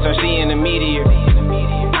you comments are seeing the meteor.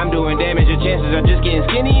 I'm doing damage, your chances are just getting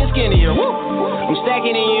skinny and skinnier. Woo! I'm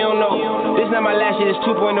stacking and you don't know. This not my last shit, it's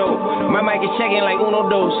 2.0. My mic is checking like uno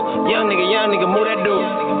dos. Young nigga, move that dude.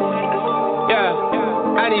 Yeah,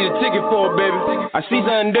 I need a ticket for it, baby. I see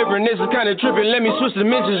something different, this is kinda tripping. Let me switch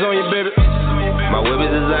dimensions on you, baby. My whip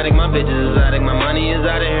is exotic, my bitch is exotic, my money is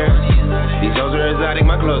out of here. These hoes are exotic,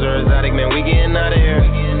 my clothes are exotic, man, we getting out of here.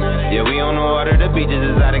 Yeah, we on the water, the beach is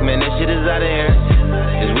exotic, man, this shit is out of here.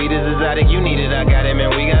 This weed is exotic, you need it, I got it,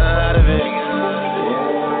 man, we got a lot of it.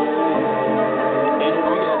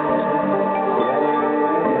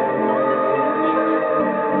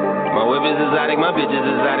 My whip is exotic, my bitch is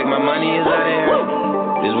exotic, my money is out of here.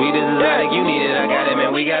 This weed is exotic, you need it, I got it,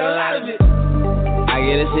 man, we got a lot of it. I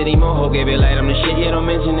get a city moho, gave it light, I'm the shit, yeah, don't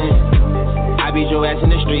mention it. I beat your ass in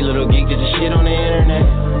the street, little geek, just a shit on the internet.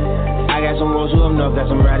 I got some rolls who up north, got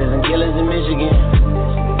some riders and killers in Michigan.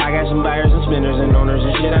 I got some buyers and spenders and owners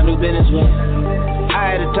and shit I do business with.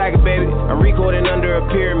 I had a tiger, baby, I'm recording under a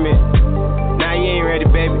pyramid. Nah, you ain't ready,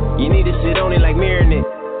 baby, you need to sit on it like mirroring it.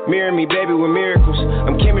 Mirror me, baby, with miracles.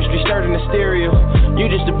 I'm chemistry starting the stereo. You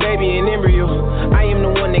just a baby in embryo. I am the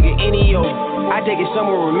one, nigga, any yo. I take it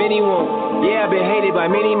somewhere where many won't. Yeah, I've been hated by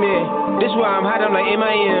many men. This why I'm hot, I'm like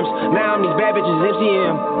MIMs. Now I'm these bad bitches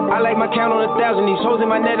MCM. I like my count on 1,000. These hoes in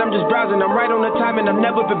my net, I'm just browsing. I'm right on the time and I've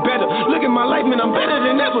never been better. Look at my life, man, I'm better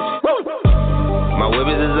than ever. Woo! My whip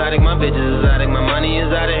is exotic, my bitch is exotic, my money is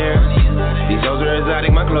out of here. These hoes are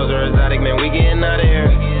exotic, my clothes are exotic, man, we getting out of here.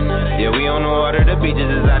 Yeah, we on the water, the beach is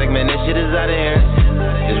exotic, man, this shit is out of here.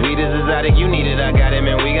 This weed is exotic, you need it, I got it,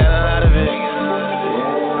 man, we got a lot of it.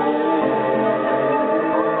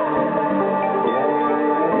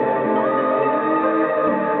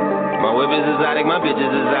 My whip is exotic, my bitch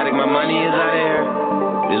is exotic, my money is out of here.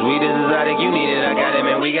 This weed is exotic, you need it, I got it,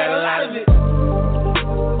 man, we got a lot of it.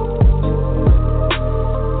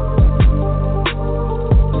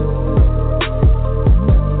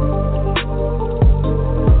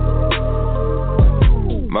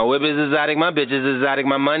 My whip is exotic, my bitch is exotic,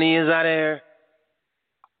 my money is out of here.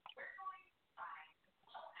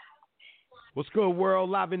 What's good, world?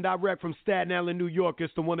 Live and direct from Staten Island, New York.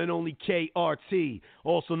 It's the one and only KRT,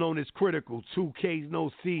 also known as Critical, 2 Ks, no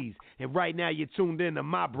Cs. And right now you're tuned in to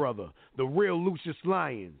my brother, the real Lucius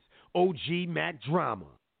Lyons, OG Mack Drama.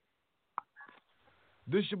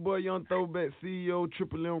 This your boy Young Throwback CEO,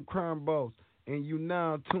 Triple M Crime Boss. And you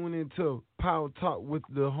now tune into Power Talk with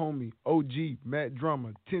the homie, OG Mack Drama,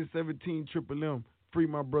 1017 Triple M, free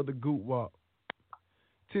my brother Goot Walk.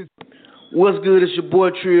 What's good? It's your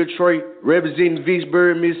boy Trill Trey, representing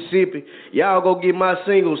Vicksburg, Mississippi. Y'all go get my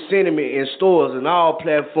single Sentiment in stores and all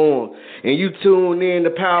platforms. And you tune in to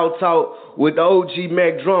Power Talk with the OG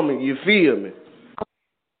Mack Drama. You feel me?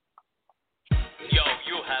 Yo,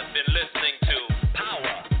 you have been listening to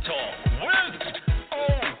Power Talk with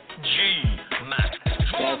OG Mack.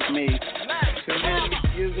 That's me. Tune in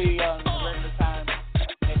usually regular time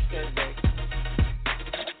next Thursday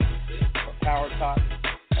for Power Talk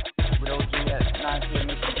with OG at 9 p.m.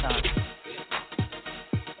 Eastern time.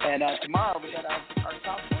 And tomorrow we got our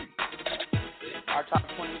top 20. Our top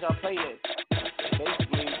 20 is our playlist.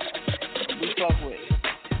 Basically, we fuck with.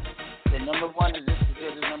 The number 1 is just as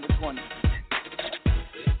good as number 20.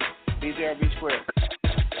 Be there, be square. I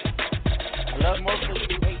love most of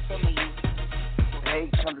you, hate some of you.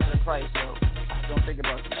 Hate comes at a price, so don't think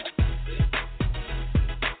about that.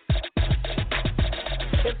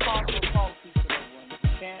 If possible, call people that one. If you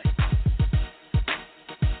can't,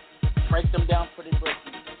 break them down for the break.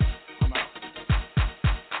 I'm out.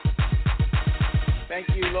 Thank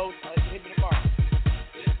you, Los. Hit me tomorrow.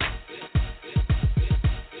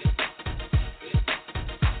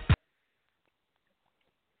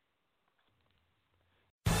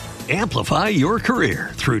 Amplify your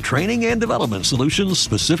career through training and development solutions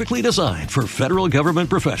specifically designed for federal government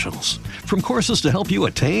professionals. From courses to help you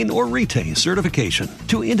attain or retain certification,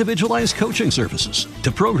 to individualized coaching services,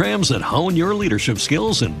 to programs that hone your leadership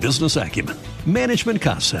skills and business acumen, Management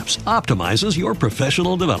Concepts optimizes your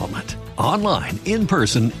professional development. Online, in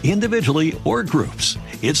person, individually, or groups,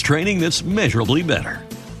 it's training that's measurably better.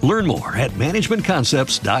 Learn more at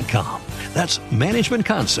managementconcepts.com. That's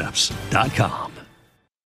managementconcepts.com.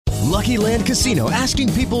 Lucky Land Casino,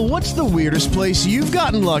 asking people, what's the weirdest place you've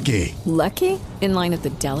gotten lucky? Lucky? In line at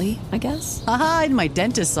the deli, I guess? Aha, in my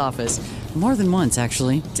dentist's office. More than once,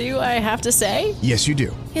 actually. Do I have to say? Yes, you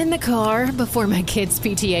do. In the car before my kids'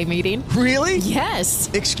 PTA meeting. Really? Yes.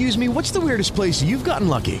 Excuse me, what's the weirdest place you've gotten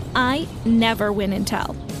lucky? I never win and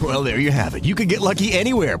tell. Well, there you have it. You can get lucky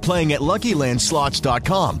anywhere, playing at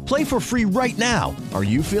LuckyLandSlots.com. Play for free right now. Are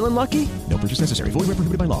you feeling lucky? No purchase necessary. Void where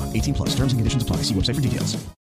prohibited by law. 18+. Terms and conditions apply. See website for details.